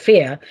deceit and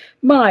fear.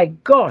 My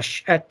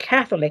gosh, a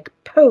Catholic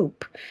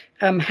pope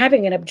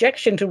having an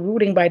objection to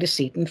ruling by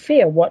deceit and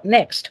fear. What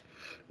next?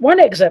 One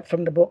excerpt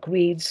from the book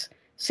reads,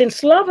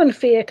 "Since love and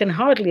fear can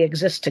hardly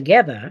exist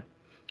together,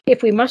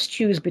 if we must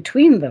choose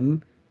between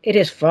them, it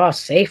is far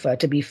safer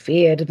to be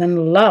feared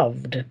than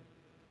loved."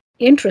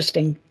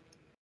 Interesting.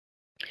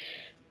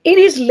 In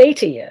his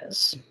later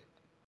years,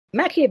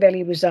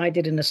 Machiavelli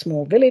resided in a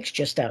small village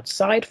just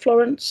outside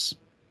Florence.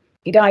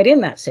 He died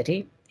in that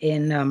city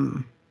in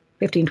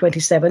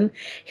 1527.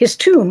 His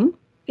tomb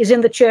is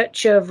in the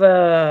church of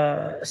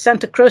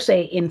Santa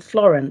Croce in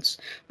Florence,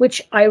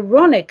 which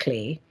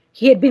ironically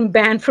he had been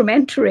banned from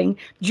entering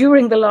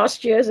during the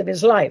last years of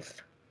his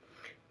life.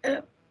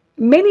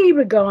 Many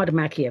regard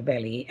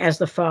Machiavelli as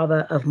the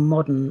father of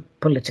modern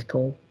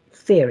political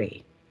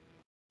theory.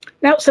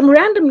 Now, some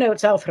random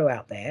notes I'll throw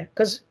out there,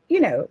 because,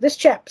 this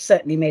chap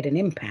certainly made an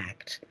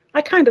impact.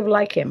 I kind of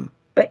like him.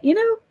 But,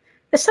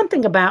 there's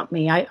something about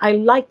me. I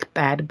like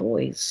bad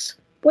boys.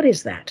 What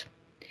is that?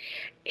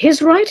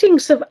 His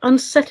writings have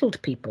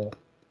unsettled people.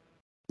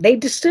 They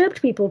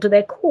disturbed people to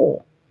their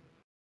core,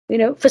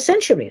 for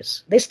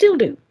centuries. They still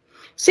do.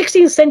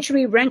 16th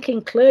century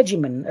ranking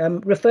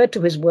clergymen referred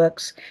to his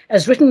works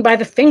as written by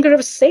the finger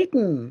of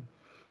Satan.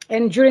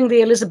 And during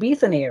the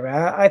Elizabethan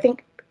era, I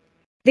think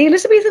the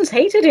Elizabethans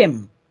hated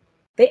him.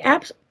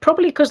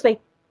 Probably because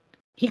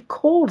he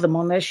called them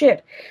on their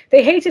shit.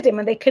 They hated him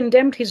and they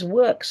condemned his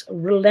works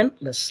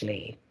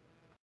relentlessly.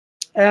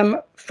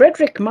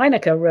 Friedrich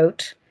Meinecke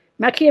wrote,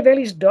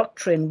 Machiavelli's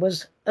doctrine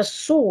was a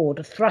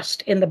sword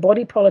thrust in the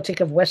body politic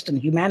of Western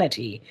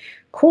humanity,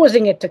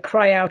 causing it to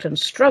cry out and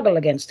struggle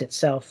against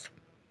itself.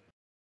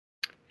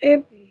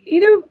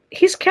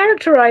 He's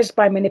characterized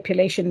by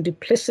manipulation,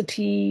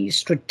 duplicity,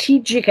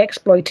 strategic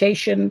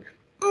exploitation.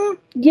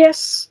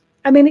 Yes.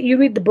 I mean, you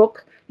read the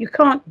book, you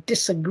can't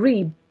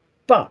disagree,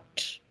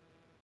 but,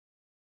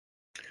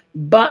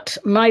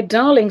 my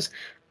darlings,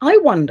 I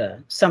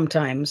wonder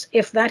sometimes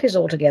if that is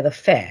altogether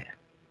fair.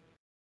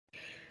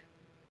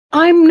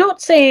 I'm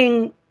not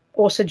saying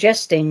or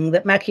suggesting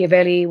that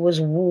Machiavelli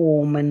was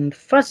warm and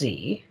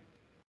fuzzy,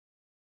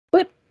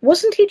 but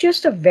wasn't he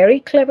just a very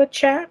clever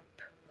chap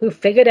who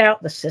figured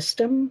out the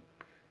system,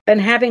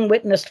 and having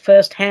witnessed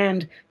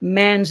firsthand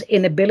man's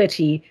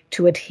inability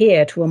to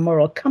adhere to a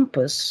moral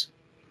compass,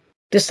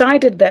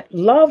 decided that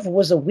love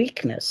was a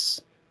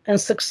weakness and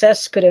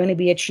success could only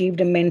be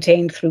achieved and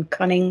maintained through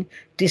cunning,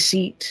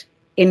 deceit,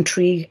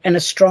 intrigue, and a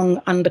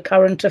strong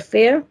undercurrent of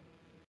fear?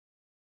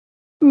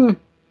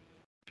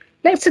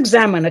 Let's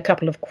examine a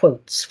couple of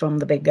quotes from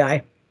the big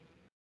guy.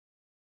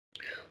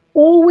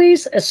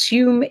 Always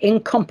assume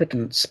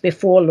incompetence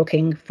before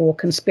looking for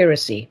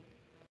conspiracy.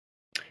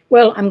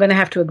 Well, I'm going to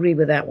have to agree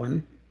with that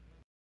one.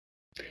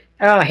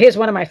 Here's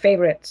one of my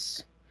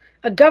favorites.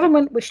 A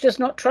government which does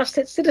not trust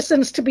its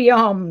citizens to be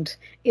armed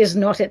is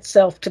not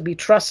itself to be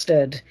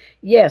trusted.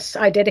 Yes,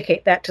 I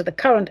dedicate that to the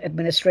current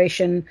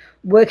administration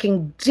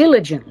working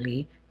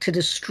diligently to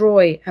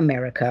destroy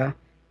America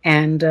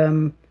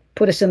and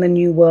put us in the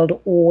New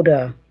World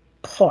Order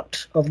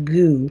pot of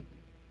goo.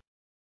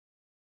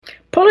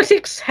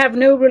 Politics have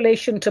no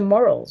relation to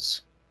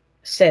morals,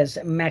 says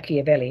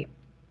Machiavelli.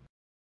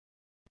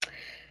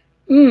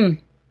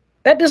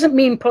 That doesn't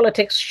mean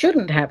politics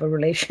shouldn't have a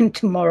relation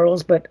to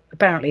morals, but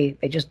apparently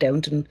they just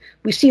don't, and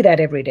we see that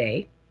every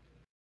day.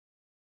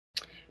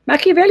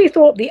 Machiavelli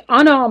thought the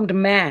unarmed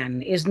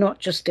man is not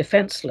just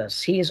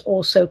defenseless, he is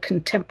also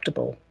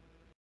contemptible.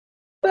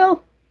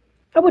 Well,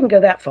 I wouldn't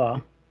go that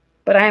far,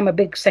 but I am a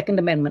big Second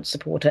Amendment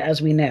supporter,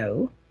 as we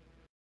know.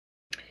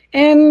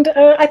 And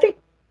I think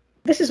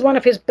this is one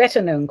of his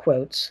better-known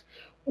quotes.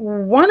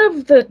 One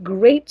of the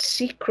great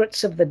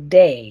secrets of the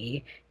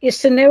day is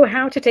to know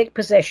how to take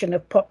possession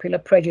of popular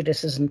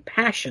prejudices and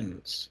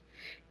passions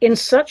in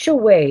such a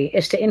way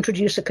as to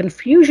introduce a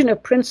confusion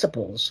of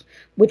principles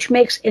which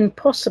makes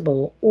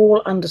impossible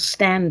all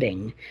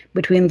understanding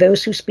between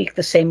those who speak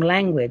the same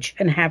language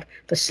and have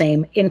the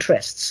same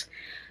interests.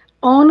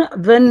 On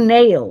the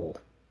nail.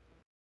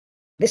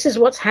 This is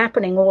what's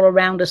happening all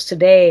around us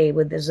today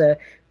with these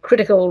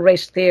critical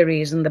race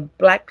theories and the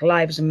Black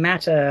Lives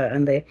Matter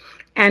and the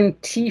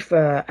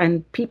Antifa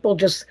and people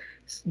just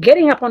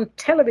getting up on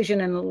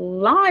television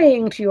and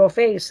lying to your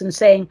face and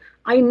saying,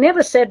 I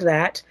never said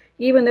that,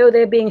 even though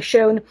they're being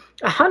shown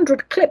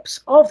 100 clips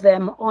of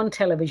them on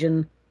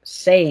television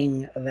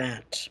saying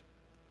that.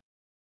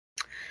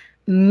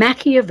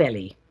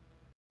 Machiavelli.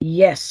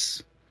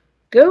 Yes.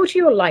 Go to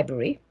your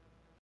library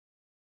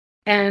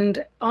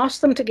and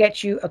ask them to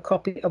get you a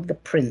copy of The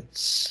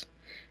Prince.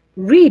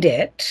 Read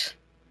it,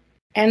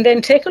 and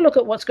then take a look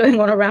at what's going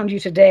on around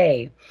you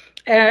today,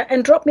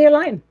 and drop me a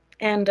line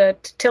and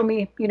tell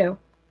me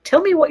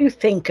what you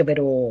think of it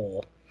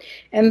all.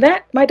 And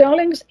that, my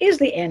darlings, is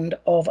the end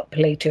of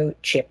Plato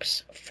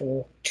Chips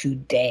for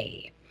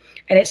today.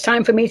 And it's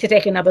time for me to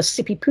take another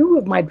sippy poo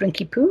of my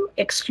drinky poo.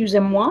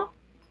 Excusez-moi.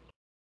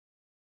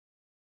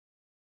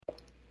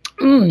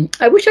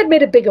 I wish I'd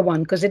made a bigger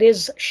one because it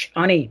is,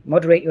 honey,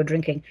 moderate your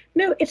drinking.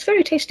 No, it's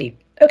very tasty.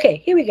 Okay,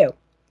 here we go.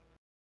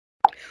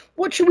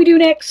 What should we do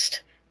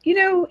next?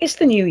 It's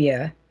the new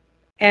year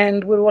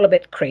and we're all a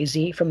bit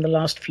crazy from the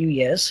last few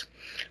years.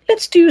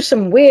 Let's do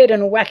some weird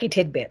and wacky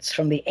tidbits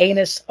from the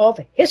anus of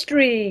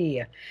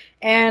history.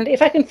 And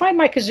if I can find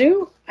my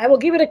kazoo, I will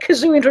give it a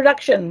kazoo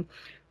introduction.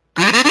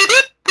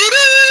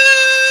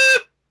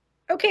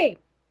 Okay.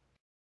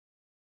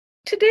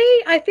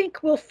 Today, I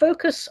think we'll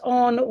focus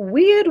on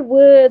weird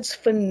words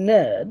for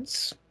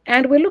nerds,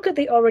 and we'll look at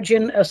the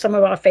origin of some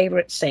of our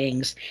favorite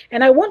sayings.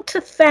 And I want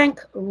to thank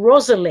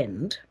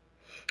Rosalind,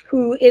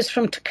 who is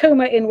from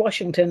Tacoma in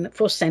Washington,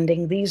 for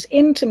sending these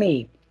in to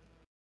me.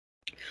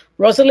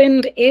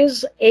 Rosalind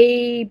is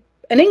an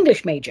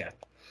English major.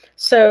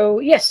 So,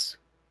 yes,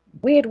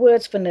 weird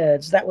words for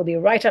nerds. That would be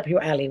right up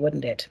your alley,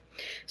 wouldn't it?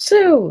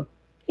 So,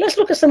 let's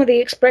look at some of the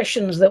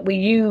expressions that we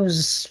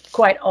use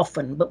quite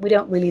often, but we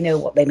don't really know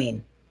what they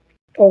mean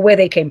or where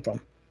they came from.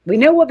 We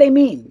know what they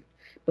mean,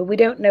 but we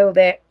don't know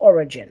their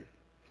origin.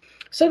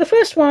 So the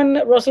first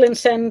one Rosalind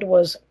sent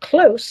was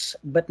close,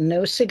 but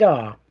no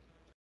cigar.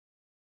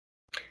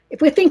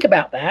 If we think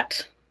about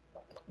that,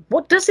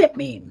 what does it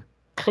mean?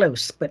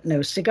 Close, but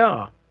no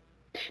cigar.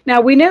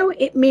 Now, we know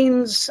it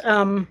means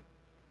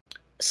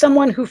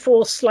someone who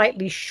falls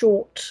slightly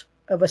short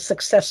of a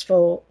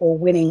successful or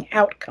winning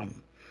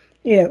outcome.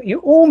 You know, you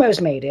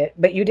almost made it,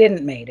 but you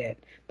didn't make it.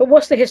 But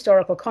what's the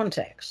historical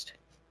context?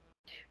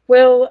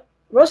 Well,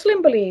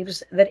 Rosalind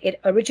believes that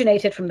it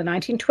originated from the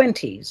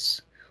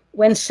 1920s,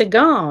 when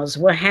cigars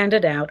were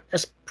handed out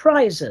as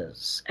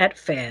prizes at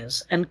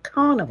fairs and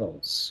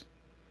carnivals.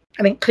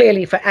 I mean,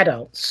 clearly for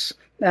adults,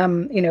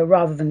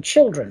 rather than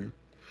children.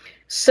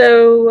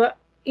 So,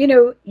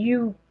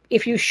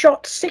 if you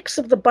shot 6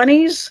 of the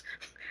bunnies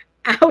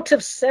out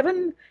of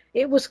 7,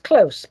 it was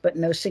close, but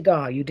no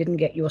cigar. You didn't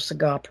get your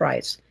cigar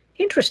prize.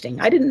 Interesting.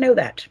 I didn't know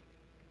that.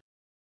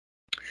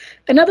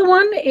 Another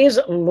one is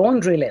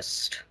laundry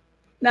list.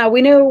 Now,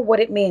 we know what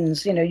it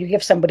means. You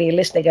give somebody a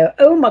list, they go,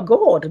 oh my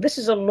God, this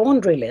is a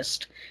laundry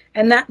list.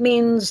 And that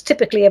means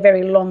typically a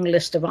very long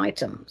list of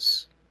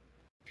items.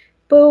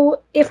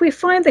 But if we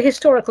find the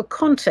historical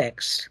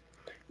context,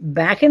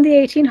 back in the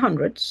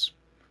 1800s,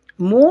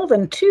 more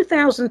than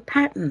 2,000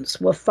 patents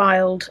were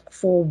filed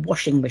for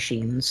washing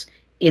machines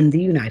in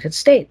the United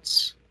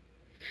States.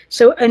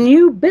 So a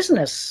new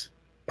business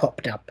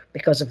popped up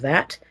because of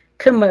that,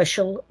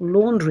 commercial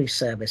laundry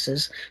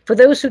services for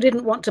those who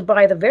didn't want to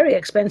buy the very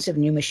expensive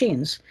new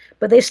machines,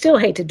 but they still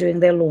hated doing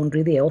their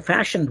laundry the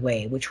old-fashioned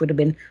way, which would have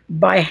been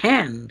by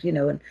hand,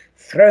 and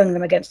throwing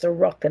them against a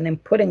rock and then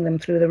putting them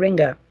through the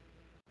wringer.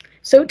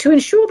 So to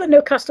ensure that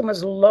no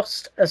customers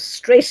lost a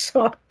stray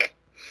sock,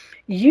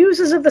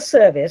 users of the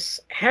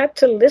service had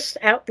to list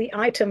out the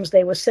items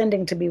they were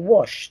sending to be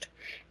washed,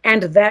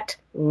 and that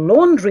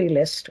laundry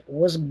list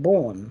was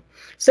born.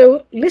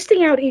 So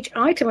listing out each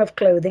item of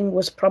clothing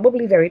was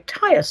probably very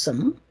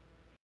tiresome,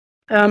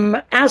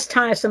 as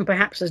tiresome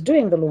perhaps as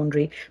doing the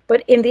laundry.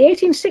 But in the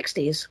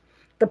 1860s,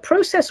 the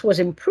process was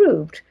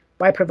improved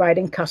by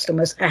providing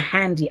customers a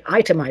handy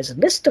itemized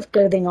list of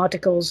clothing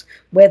articles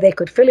where they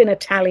could fill in a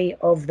tally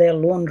of their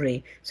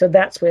laundry. So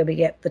that's where we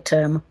get the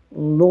term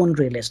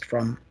laundry list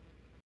from.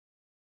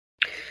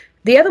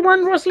 The other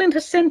one Rosalind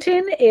has sent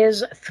in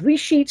is 3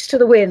 sheets to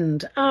the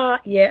wind.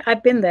 Yeah,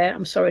 I've been there,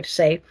 I'm sorry to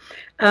say.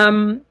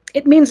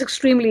 It means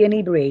extremely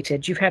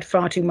inebriated. You've had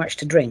far too much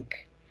to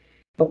drink.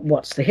 But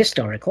what's the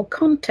historical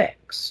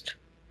context?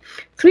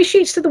 3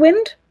 sheets to the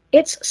wind?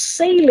 It's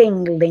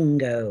sailing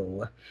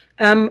lingo.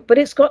 But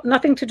it's got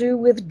nothing to do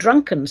with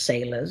drunken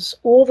sailors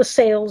or the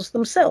sails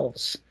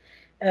themselves.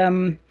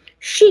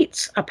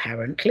 Sheets,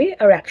 apparently,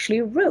 are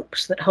actually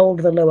ropes that hold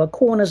the lower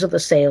corners of the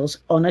sails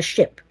on a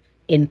ship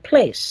in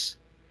place.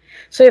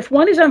 So if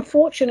one is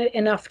unfortunate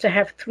enough to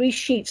have 3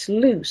 sheets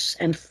loose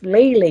and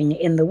flailing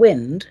in the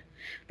wind,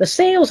 the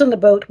sails in the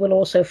boat will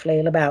also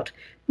flail about,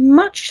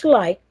 much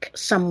like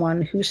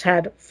someone who's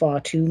had far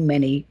too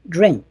many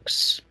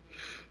drinks.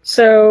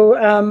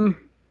 So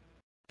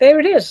there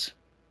it is.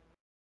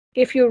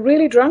 If you're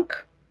really drunk,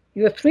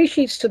 you're 3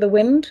 sheets to the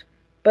wind,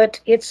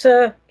 but it's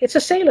a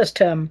sailor's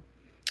term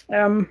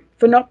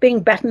for not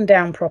being battened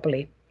down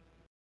properly.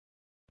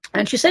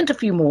 And she sent a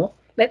few more.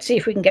 Let's see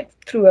if we can get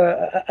through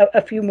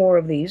a few more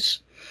of these.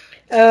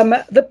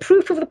 The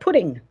proof of the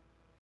pudding.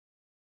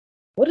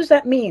 What does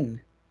that mean?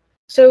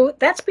 So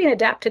that's been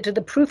adapted to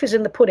the proof is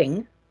in the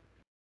pudding,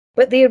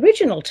 but the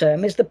original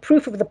term is the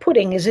proof of the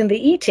pudding is in the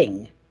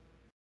eating.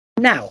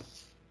 Now,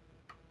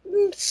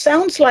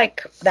 sounds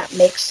like that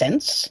makes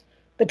sense.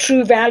 The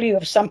true value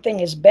of something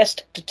is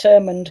best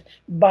determined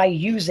by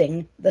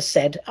using the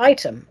said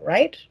item,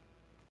 right?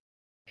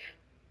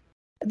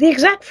 The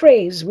exact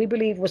phrase, we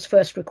believe, was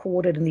first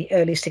recorded in the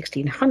early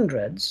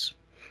 1600s.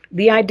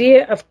 The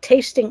idea of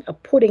tasting a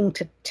pudding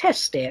to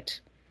test it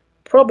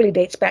probably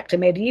dates back to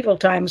medieval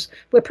times,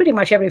 where pretty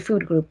much every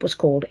food group was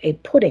called a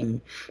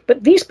pudding.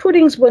 But these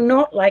puddings were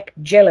not like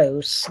Jell-O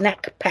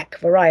snack pack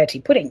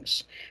variety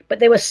puddings, but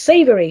they were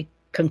savory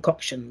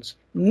concoctions,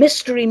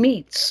 mystery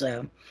meats,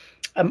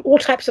 all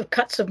types of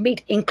cuts of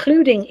meat,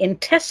 including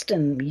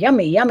intestine,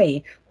 yummy,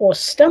 yummy, or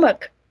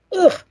stomach,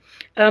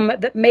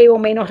 that may or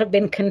may not have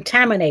been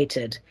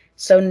contaminated.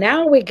 So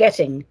now we're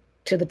getting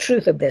to the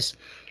truth of this.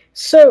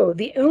 So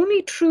the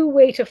only true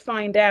way to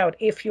find out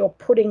if your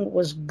pudding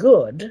was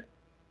good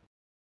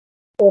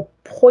or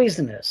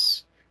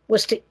poisonous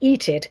was to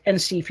eat it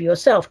and see for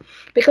yourself,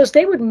 because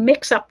they would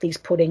mix up these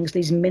puddings,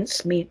 these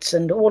minced meats,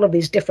 and all of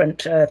these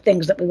different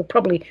things that we would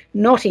probably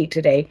not eat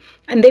today,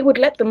 and they would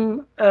let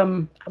them,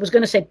 I was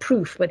going to say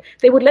proof, but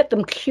they would let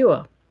them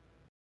cure,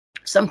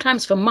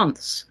 sometimes for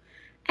months.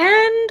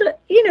 And,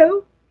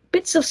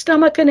 bits of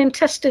stomach and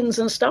intestines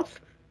and stuff,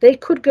 they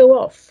could go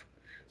off.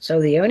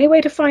 So the only way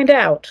to find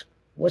out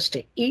was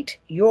to eat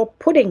your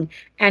pudding.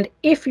 And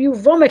if you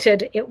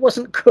vomited, it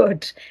wasn't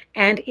good.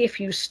 And if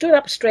you stood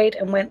up straight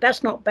and went,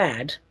 that's not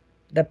bad,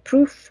 the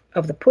proof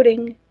of the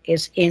pudding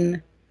is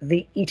in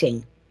the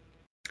eating.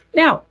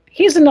 Now,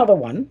 here's another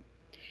one.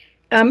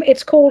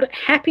 It's called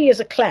happy as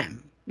a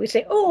clam. We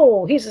say,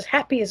 oh, he's as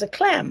happy as a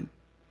clam.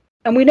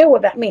 And we know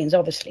what that means,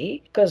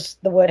 obviously, because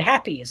the word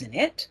happy is in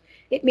it.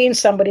 It means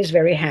somebody's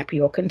very happy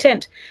or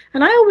content.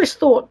 And I always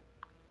thought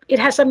it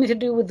has something to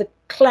do with the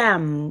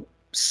clam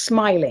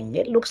smiling.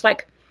 It looks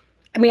like,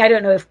 I mean, I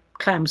don't know if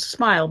clams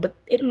smile, but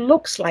it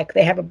looks like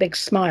they have a big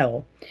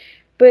smile.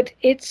 But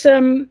it's,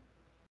 the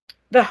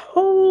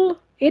whole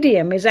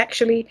idiom is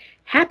actually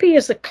happy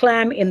as a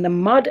clam in the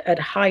mud at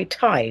high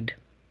tide.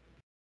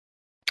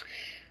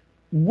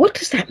 What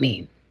does that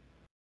mean?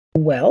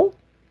 Well,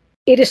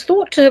 it is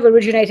thought to have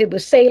originated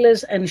with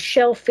sailors and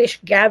shellfish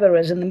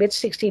gatherers in the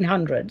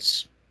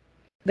mid-1600s.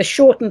 The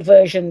shortened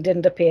version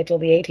didn't appear till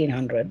the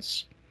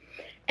 1800s.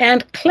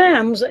 And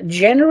clams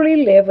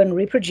generally live and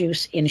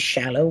reproduce in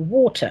shallow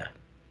water.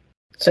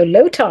 So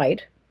low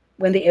tide,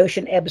 when the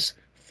ocean ebbs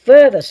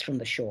furthest from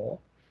the shore,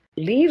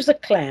 leaves a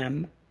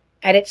clam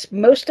at its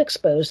most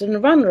exposed and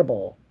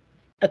vulnerable.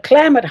 A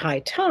clam at high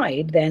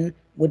tide, then,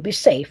 would be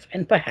safe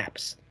and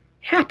perhaps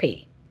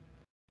happy.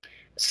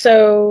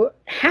 So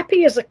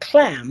happy as a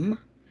clam,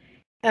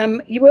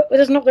 it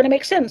is not going to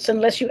make sense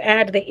unless you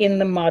add the in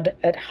the mud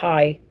at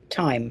high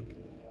tide.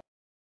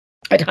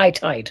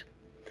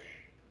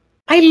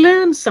 I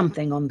learn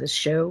something on this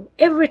show.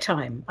 Every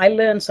time I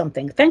learn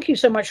something. Thank you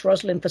so much,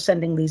 Rosalind, for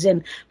sending these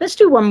in. Let's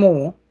do one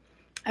more.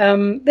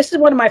 This is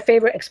one of my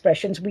favorite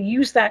expressions. We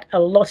use that a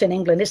lot in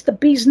England. It's the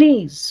bee's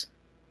knees.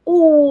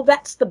 Oh,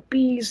 that's the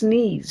bee's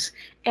knees.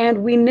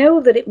 And we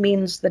know that it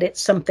means that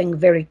it's something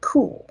very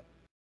cool.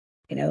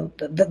 You know,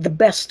 the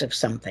best of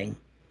something.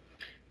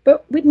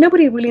 But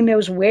nobody really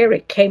knows where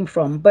it came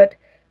from. But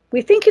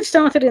we think it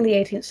started in the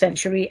 18th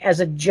century as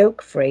a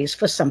joke phrase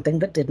for something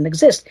that didn't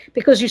exist.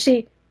 Because, you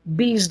see,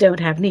 bees don't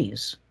have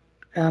knees.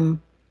 An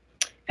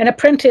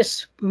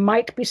apprentice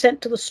might be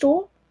sent to the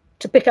store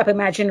to pick up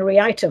imaginary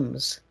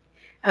items,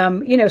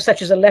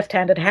 such as a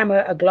left-handed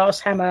hammer, a glass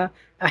hammer,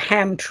 a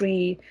ham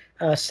tree,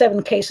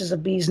 7 cases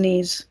of bees'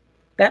 knees,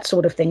 that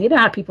sort of thing. You know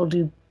how people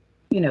do,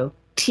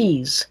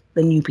 tease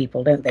the new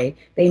people, don't they?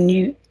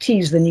 They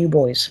tease the new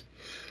boys.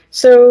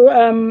 So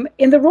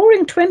in the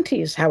Roaring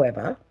Twenties,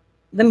 however,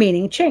 the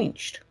meaning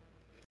changed.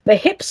 The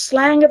hip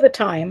slang of the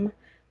time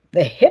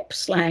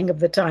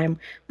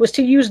was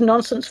to use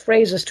nonsense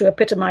phrases to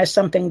epitomize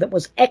something that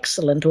was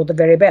excellent or the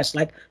very best,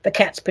 like the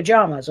cat's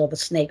pajamas or the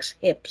snake's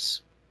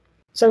hips.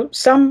 So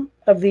some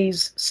of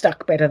these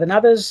stuck better than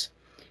others,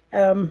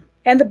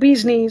 and the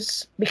bee's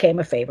knees became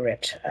a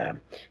favorite.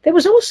 There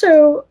was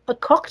also a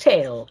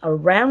cocktail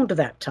around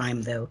that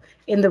time, though,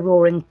 in the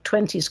Roaring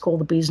Twenties called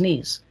the bee's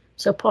knees.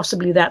 So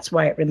possibly that's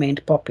why it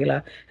remained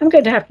popular. I'm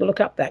going to have to look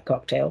up that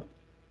cocktail.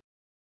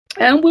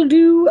 And we'll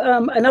do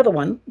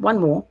one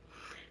more.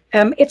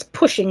 It's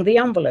pushing the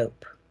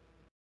envelope.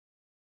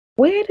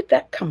 Where did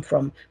that come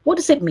from? What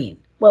does it mean?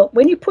 Well,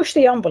 when you push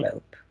the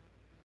envelope,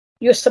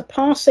 you're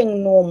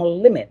surpassing normal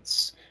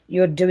limits.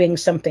 You're doing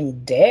something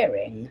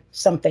daring,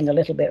 something a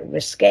little bit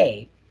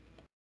risque.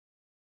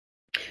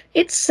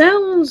 It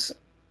sounds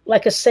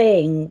like a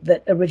saying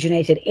that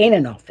originated in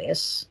an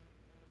office,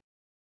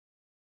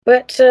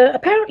 but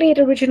apparently it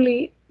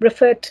originally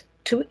referred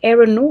to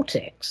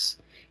aeronautics.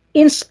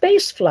 In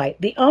spaceflight,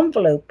 the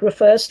envelope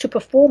refers to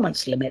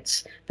performance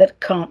limits that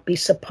can't be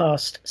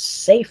surpassed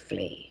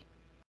safely.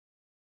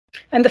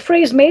 And the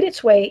phrase made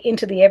its way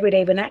into the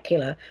everyday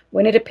vernacular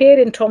when it appeared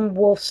in Tom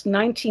Wolfe's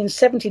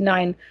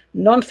 1979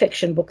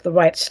 nonfiction book, The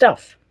Right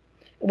Stuff,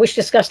 which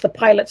discussed the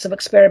pilots of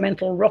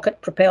experimental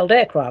rocket-propelled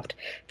aircraft.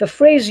 The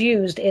phrase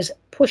used is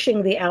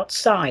pushing the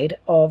outside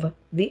of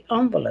the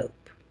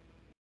envelope.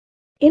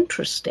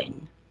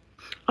 Interesting.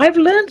 I've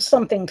learned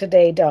something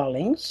today,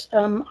 darlings.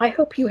 I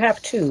hope you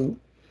have too.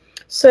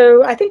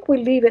 So I think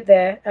we'll leave it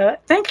there.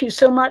 Thank you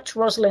so much,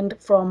 Rosalind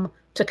from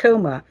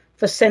Tacoma,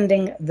 for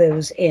sending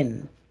those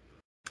in.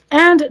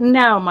 And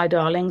now, my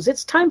darlings,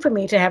 it's time for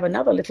me to have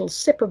another little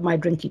sip of my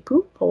drinky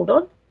poo. Hold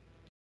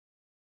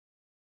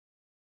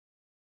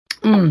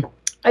on.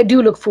 I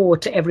do look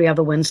forward to every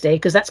other Wednesday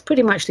because that's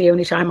pretty much the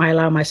only time I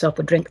allow myself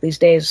a drink these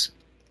days.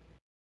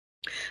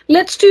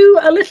 Let's do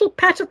a little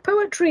pat of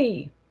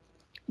poetry.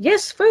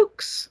 Yes,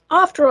 folks,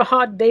 after a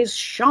hard day's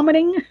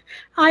shamaning,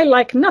 I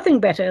like nothing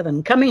better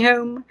than coming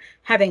home,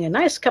 having a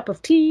nice cup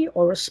of tea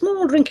or a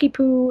small drinky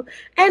poo,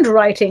 and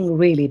writing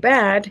really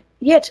bad,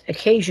 yet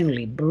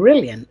occasionally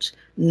brilliant,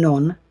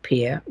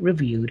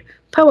 non-peer-reviewed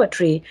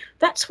poetry.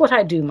 That's what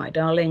I do, my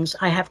darlings.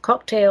 I have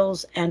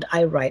cocktails and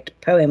I write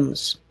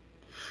poems.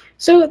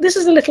 So this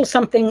is a little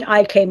something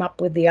I came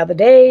up with the other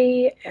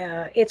day.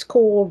 It's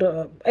called,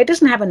 it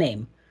doesn't have a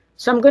name,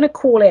 so I'm going to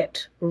call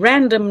it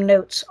Random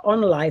Notes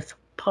on Life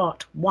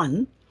Part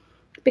 1,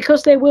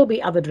 because there will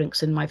be other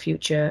drinks in my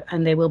future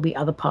and there will be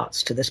other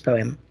parts to this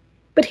poem.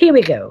 But here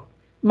we go,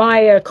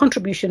 my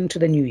contribution to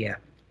the new year.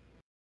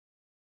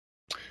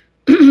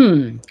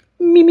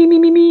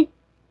 Me.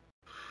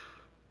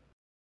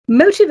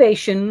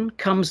 Motivation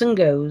comes and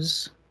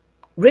goes.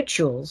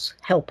 Rituals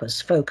help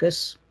us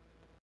focus.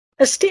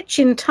 A stitch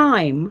in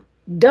time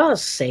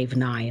does save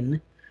 9.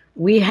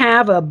 We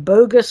have a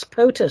bogus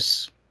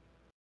POTUS.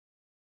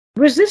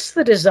 Resist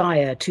the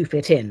desire to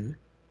fit in.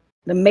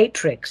 The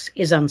matrix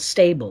is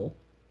unstable.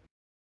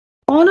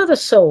 Honor the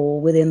soul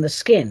within the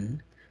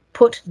skin.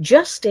 Put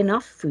just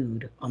enough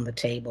food on the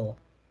table.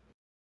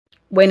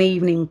 When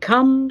evening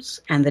comes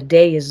and the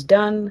day is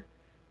done,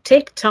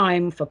 take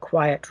time for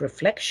quiet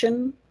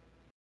reflection.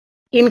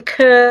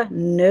 Incur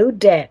no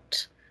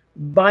debt.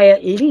 Buy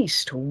at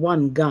least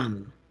one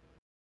gun.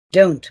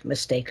 Don't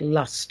mistake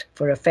lust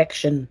for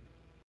affection.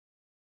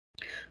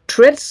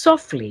 Tread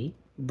softly,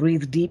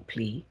 breathe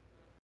deeply.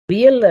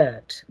 Be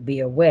alert,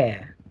 be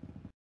aware.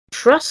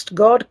 Trust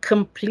God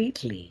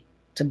completely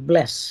to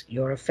bless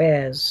your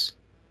affairs.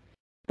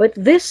 But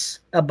this,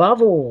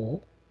 above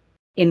all,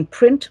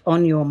 imprint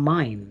on your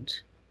mind.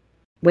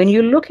 When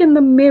you look in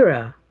the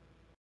mirror,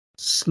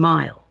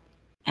 smile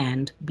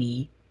and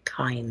be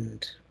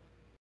kind.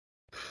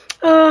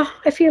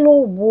 I feel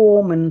all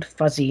warm and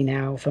fuzzy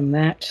now from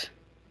that.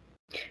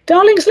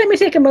 Darlings, let me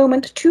take a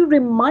moment to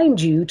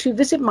remind you to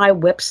visit my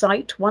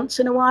website once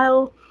in a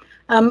while,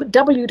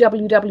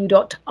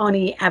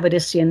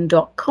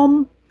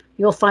 www.aniavedissian.com.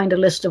 You'll find a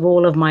list of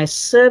all of my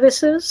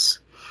services.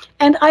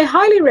 And I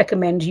highly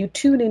recommend you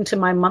tune into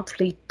my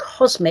monthly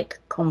Cosmic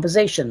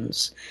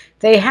Conversations.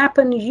 They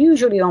happen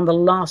usually on the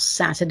last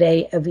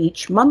Saturday of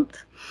each month.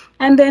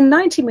 And they're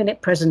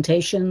 90-minute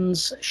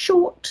presentations,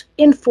 short,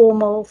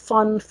 informal,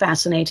 fun,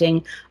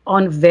 fascinating,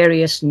 on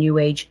various New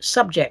Age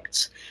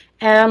subjects.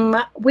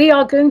 We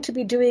are going to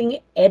be doing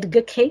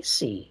Edgar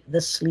Cayce,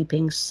 the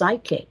Sleeping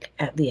Psychic,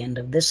 at the end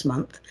of this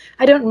month.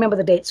 I don't remember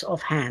the dates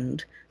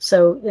offhand,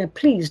 so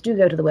please do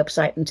go to the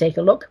website and take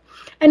a look.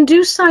 And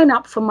do sign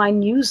up for my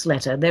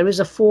newsletter. There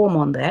is a form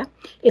on there.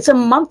 It's a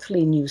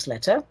monthly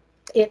newsletter.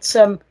 It's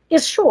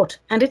short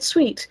and it's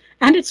sweet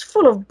and it's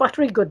full of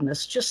buttery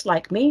goodness, just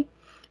like me.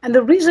 And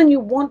the reason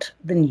you want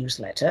the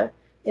newsletter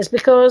is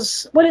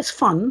because, well, it's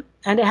fun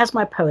and it has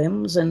my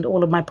poems and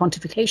all of my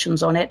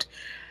pontifications on it.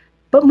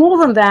 But more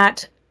than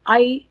that,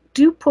 I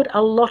do put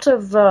a lot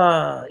of,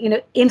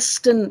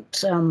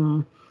 instant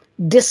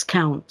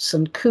discounts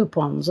and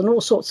coupons and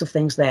all sorts of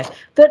things there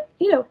that,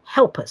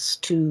 help us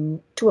to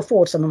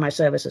afford some of my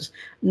services.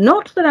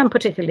 Not that I'm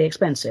particularly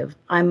expensive.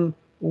 I'm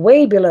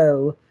way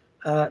below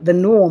the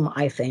norm,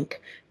 I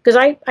think, because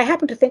I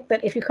happen to think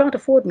that if you can't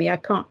afford me, I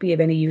can't be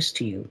of any use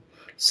to you.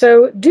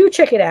 So do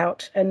check it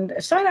out and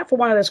sign up for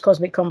one of those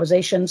Cosmic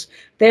Conversations.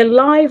 They're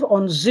live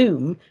on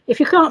Zoom. If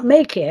you can't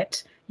make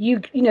it, you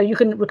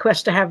can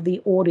request to have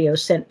the audio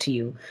sent to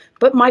you.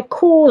 But my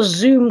core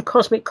Zoom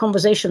Cosmic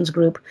Conversations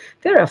group,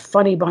 they're a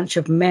funny bunch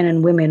of men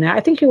and women. I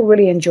think you'll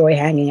really enjoy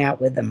hanging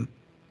out with them.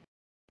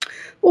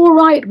 All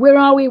right, where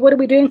are we? What are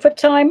we doing for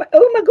time?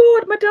 Oh my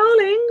God, my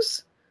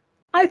darlings.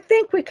 I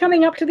think we're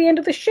coming up to the end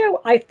of the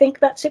show. I think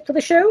that's it for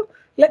the show.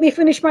 Let me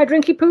finish my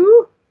drinky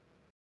poo.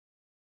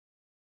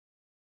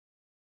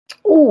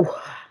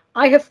 Oh,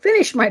 I have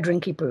finished my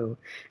drinky poo,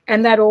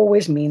 and that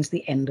always means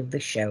the end of the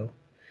show.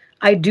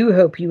 I do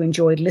hope you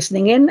enjoyed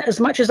listening in as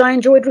much as I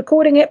enjoyed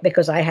recording it,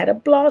 because I had a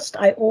blast.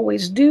 I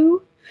always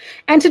do.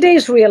 And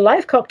today's real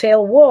life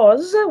cocktail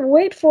was,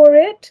 wait for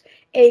it,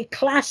 a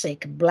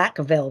classic black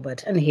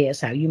velvet, and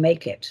here's how you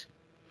make it.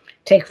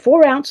 Take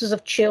 4 ounces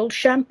of chilled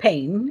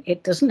champagne.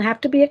 It doesn't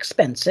have to be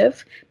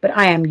expensive, but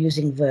I am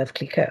using Veuve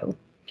Clicquot.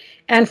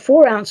 And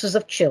 4 ounces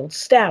of chilled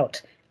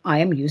stout. I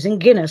am using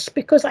Guinness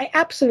because I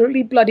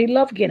absolutely bloody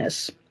love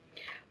Guinness.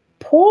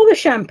 Pour the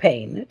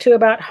champagne to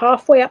about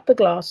halfway up the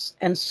glass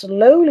and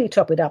slowly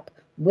top it up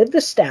with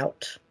the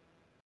stout.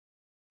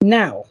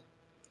 Now,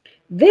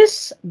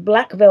 this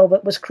black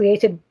velvet was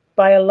created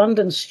by a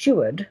London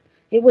steward.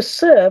 It was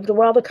served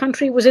while the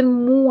country was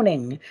in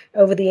mourning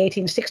over the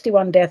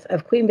 1861 death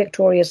of Queen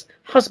Victoria's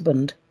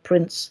husband,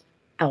 Prince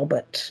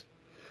Albert.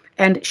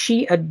 And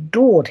she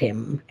adored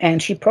him,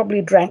 and she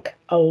probably drank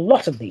a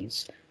lot of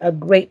these, a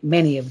great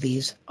many of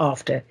these,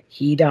 after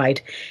he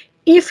died.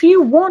 If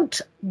you want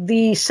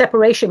the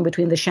separation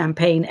between the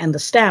champagne and the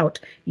stout,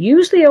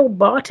 use the old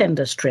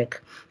bartender's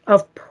trick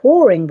of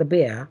pouring the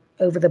beer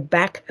over the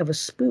back of a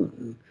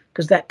spoon,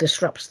 because that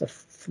disrupts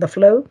the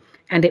flow,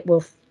 and it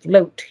will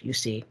float, you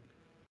see.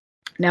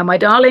 Now, my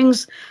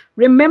darlings,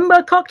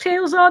 remember,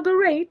 cocktails are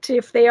great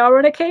if they are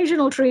an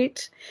occasional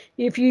treat.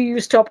 If you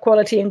use top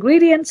quality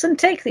ingredients and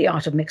take the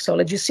art of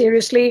mixology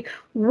seriously,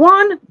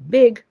 one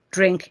big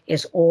drink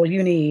is all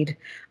you need.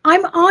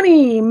 I'm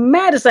Ani,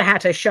 mad as a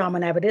hatter,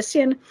 shaman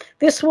Avedissian.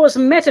 This was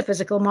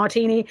Metaphysical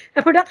Martini,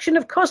 a production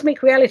of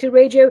Cosmic Reality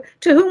Radio,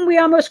 to whom we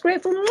are most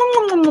grateful.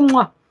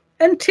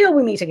 Until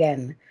we meet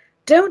again,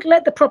 don't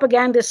let the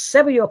propagandists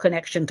sever your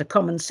connection to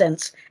common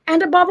sense.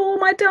 And above all,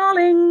 my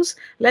darlings,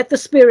 let the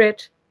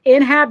spirit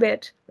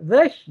inhabit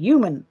the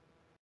human.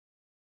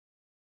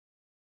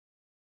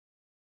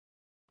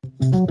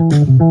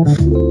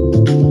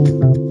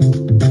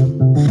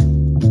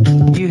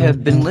 You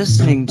have been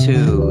listening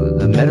to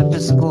the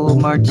Metaphysical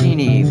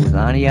Martini with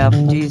Ani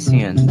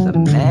Avedissian, the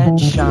Mad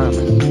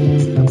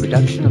Shaman, a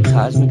production of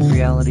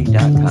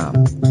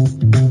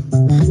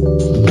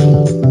CosmicReality.com.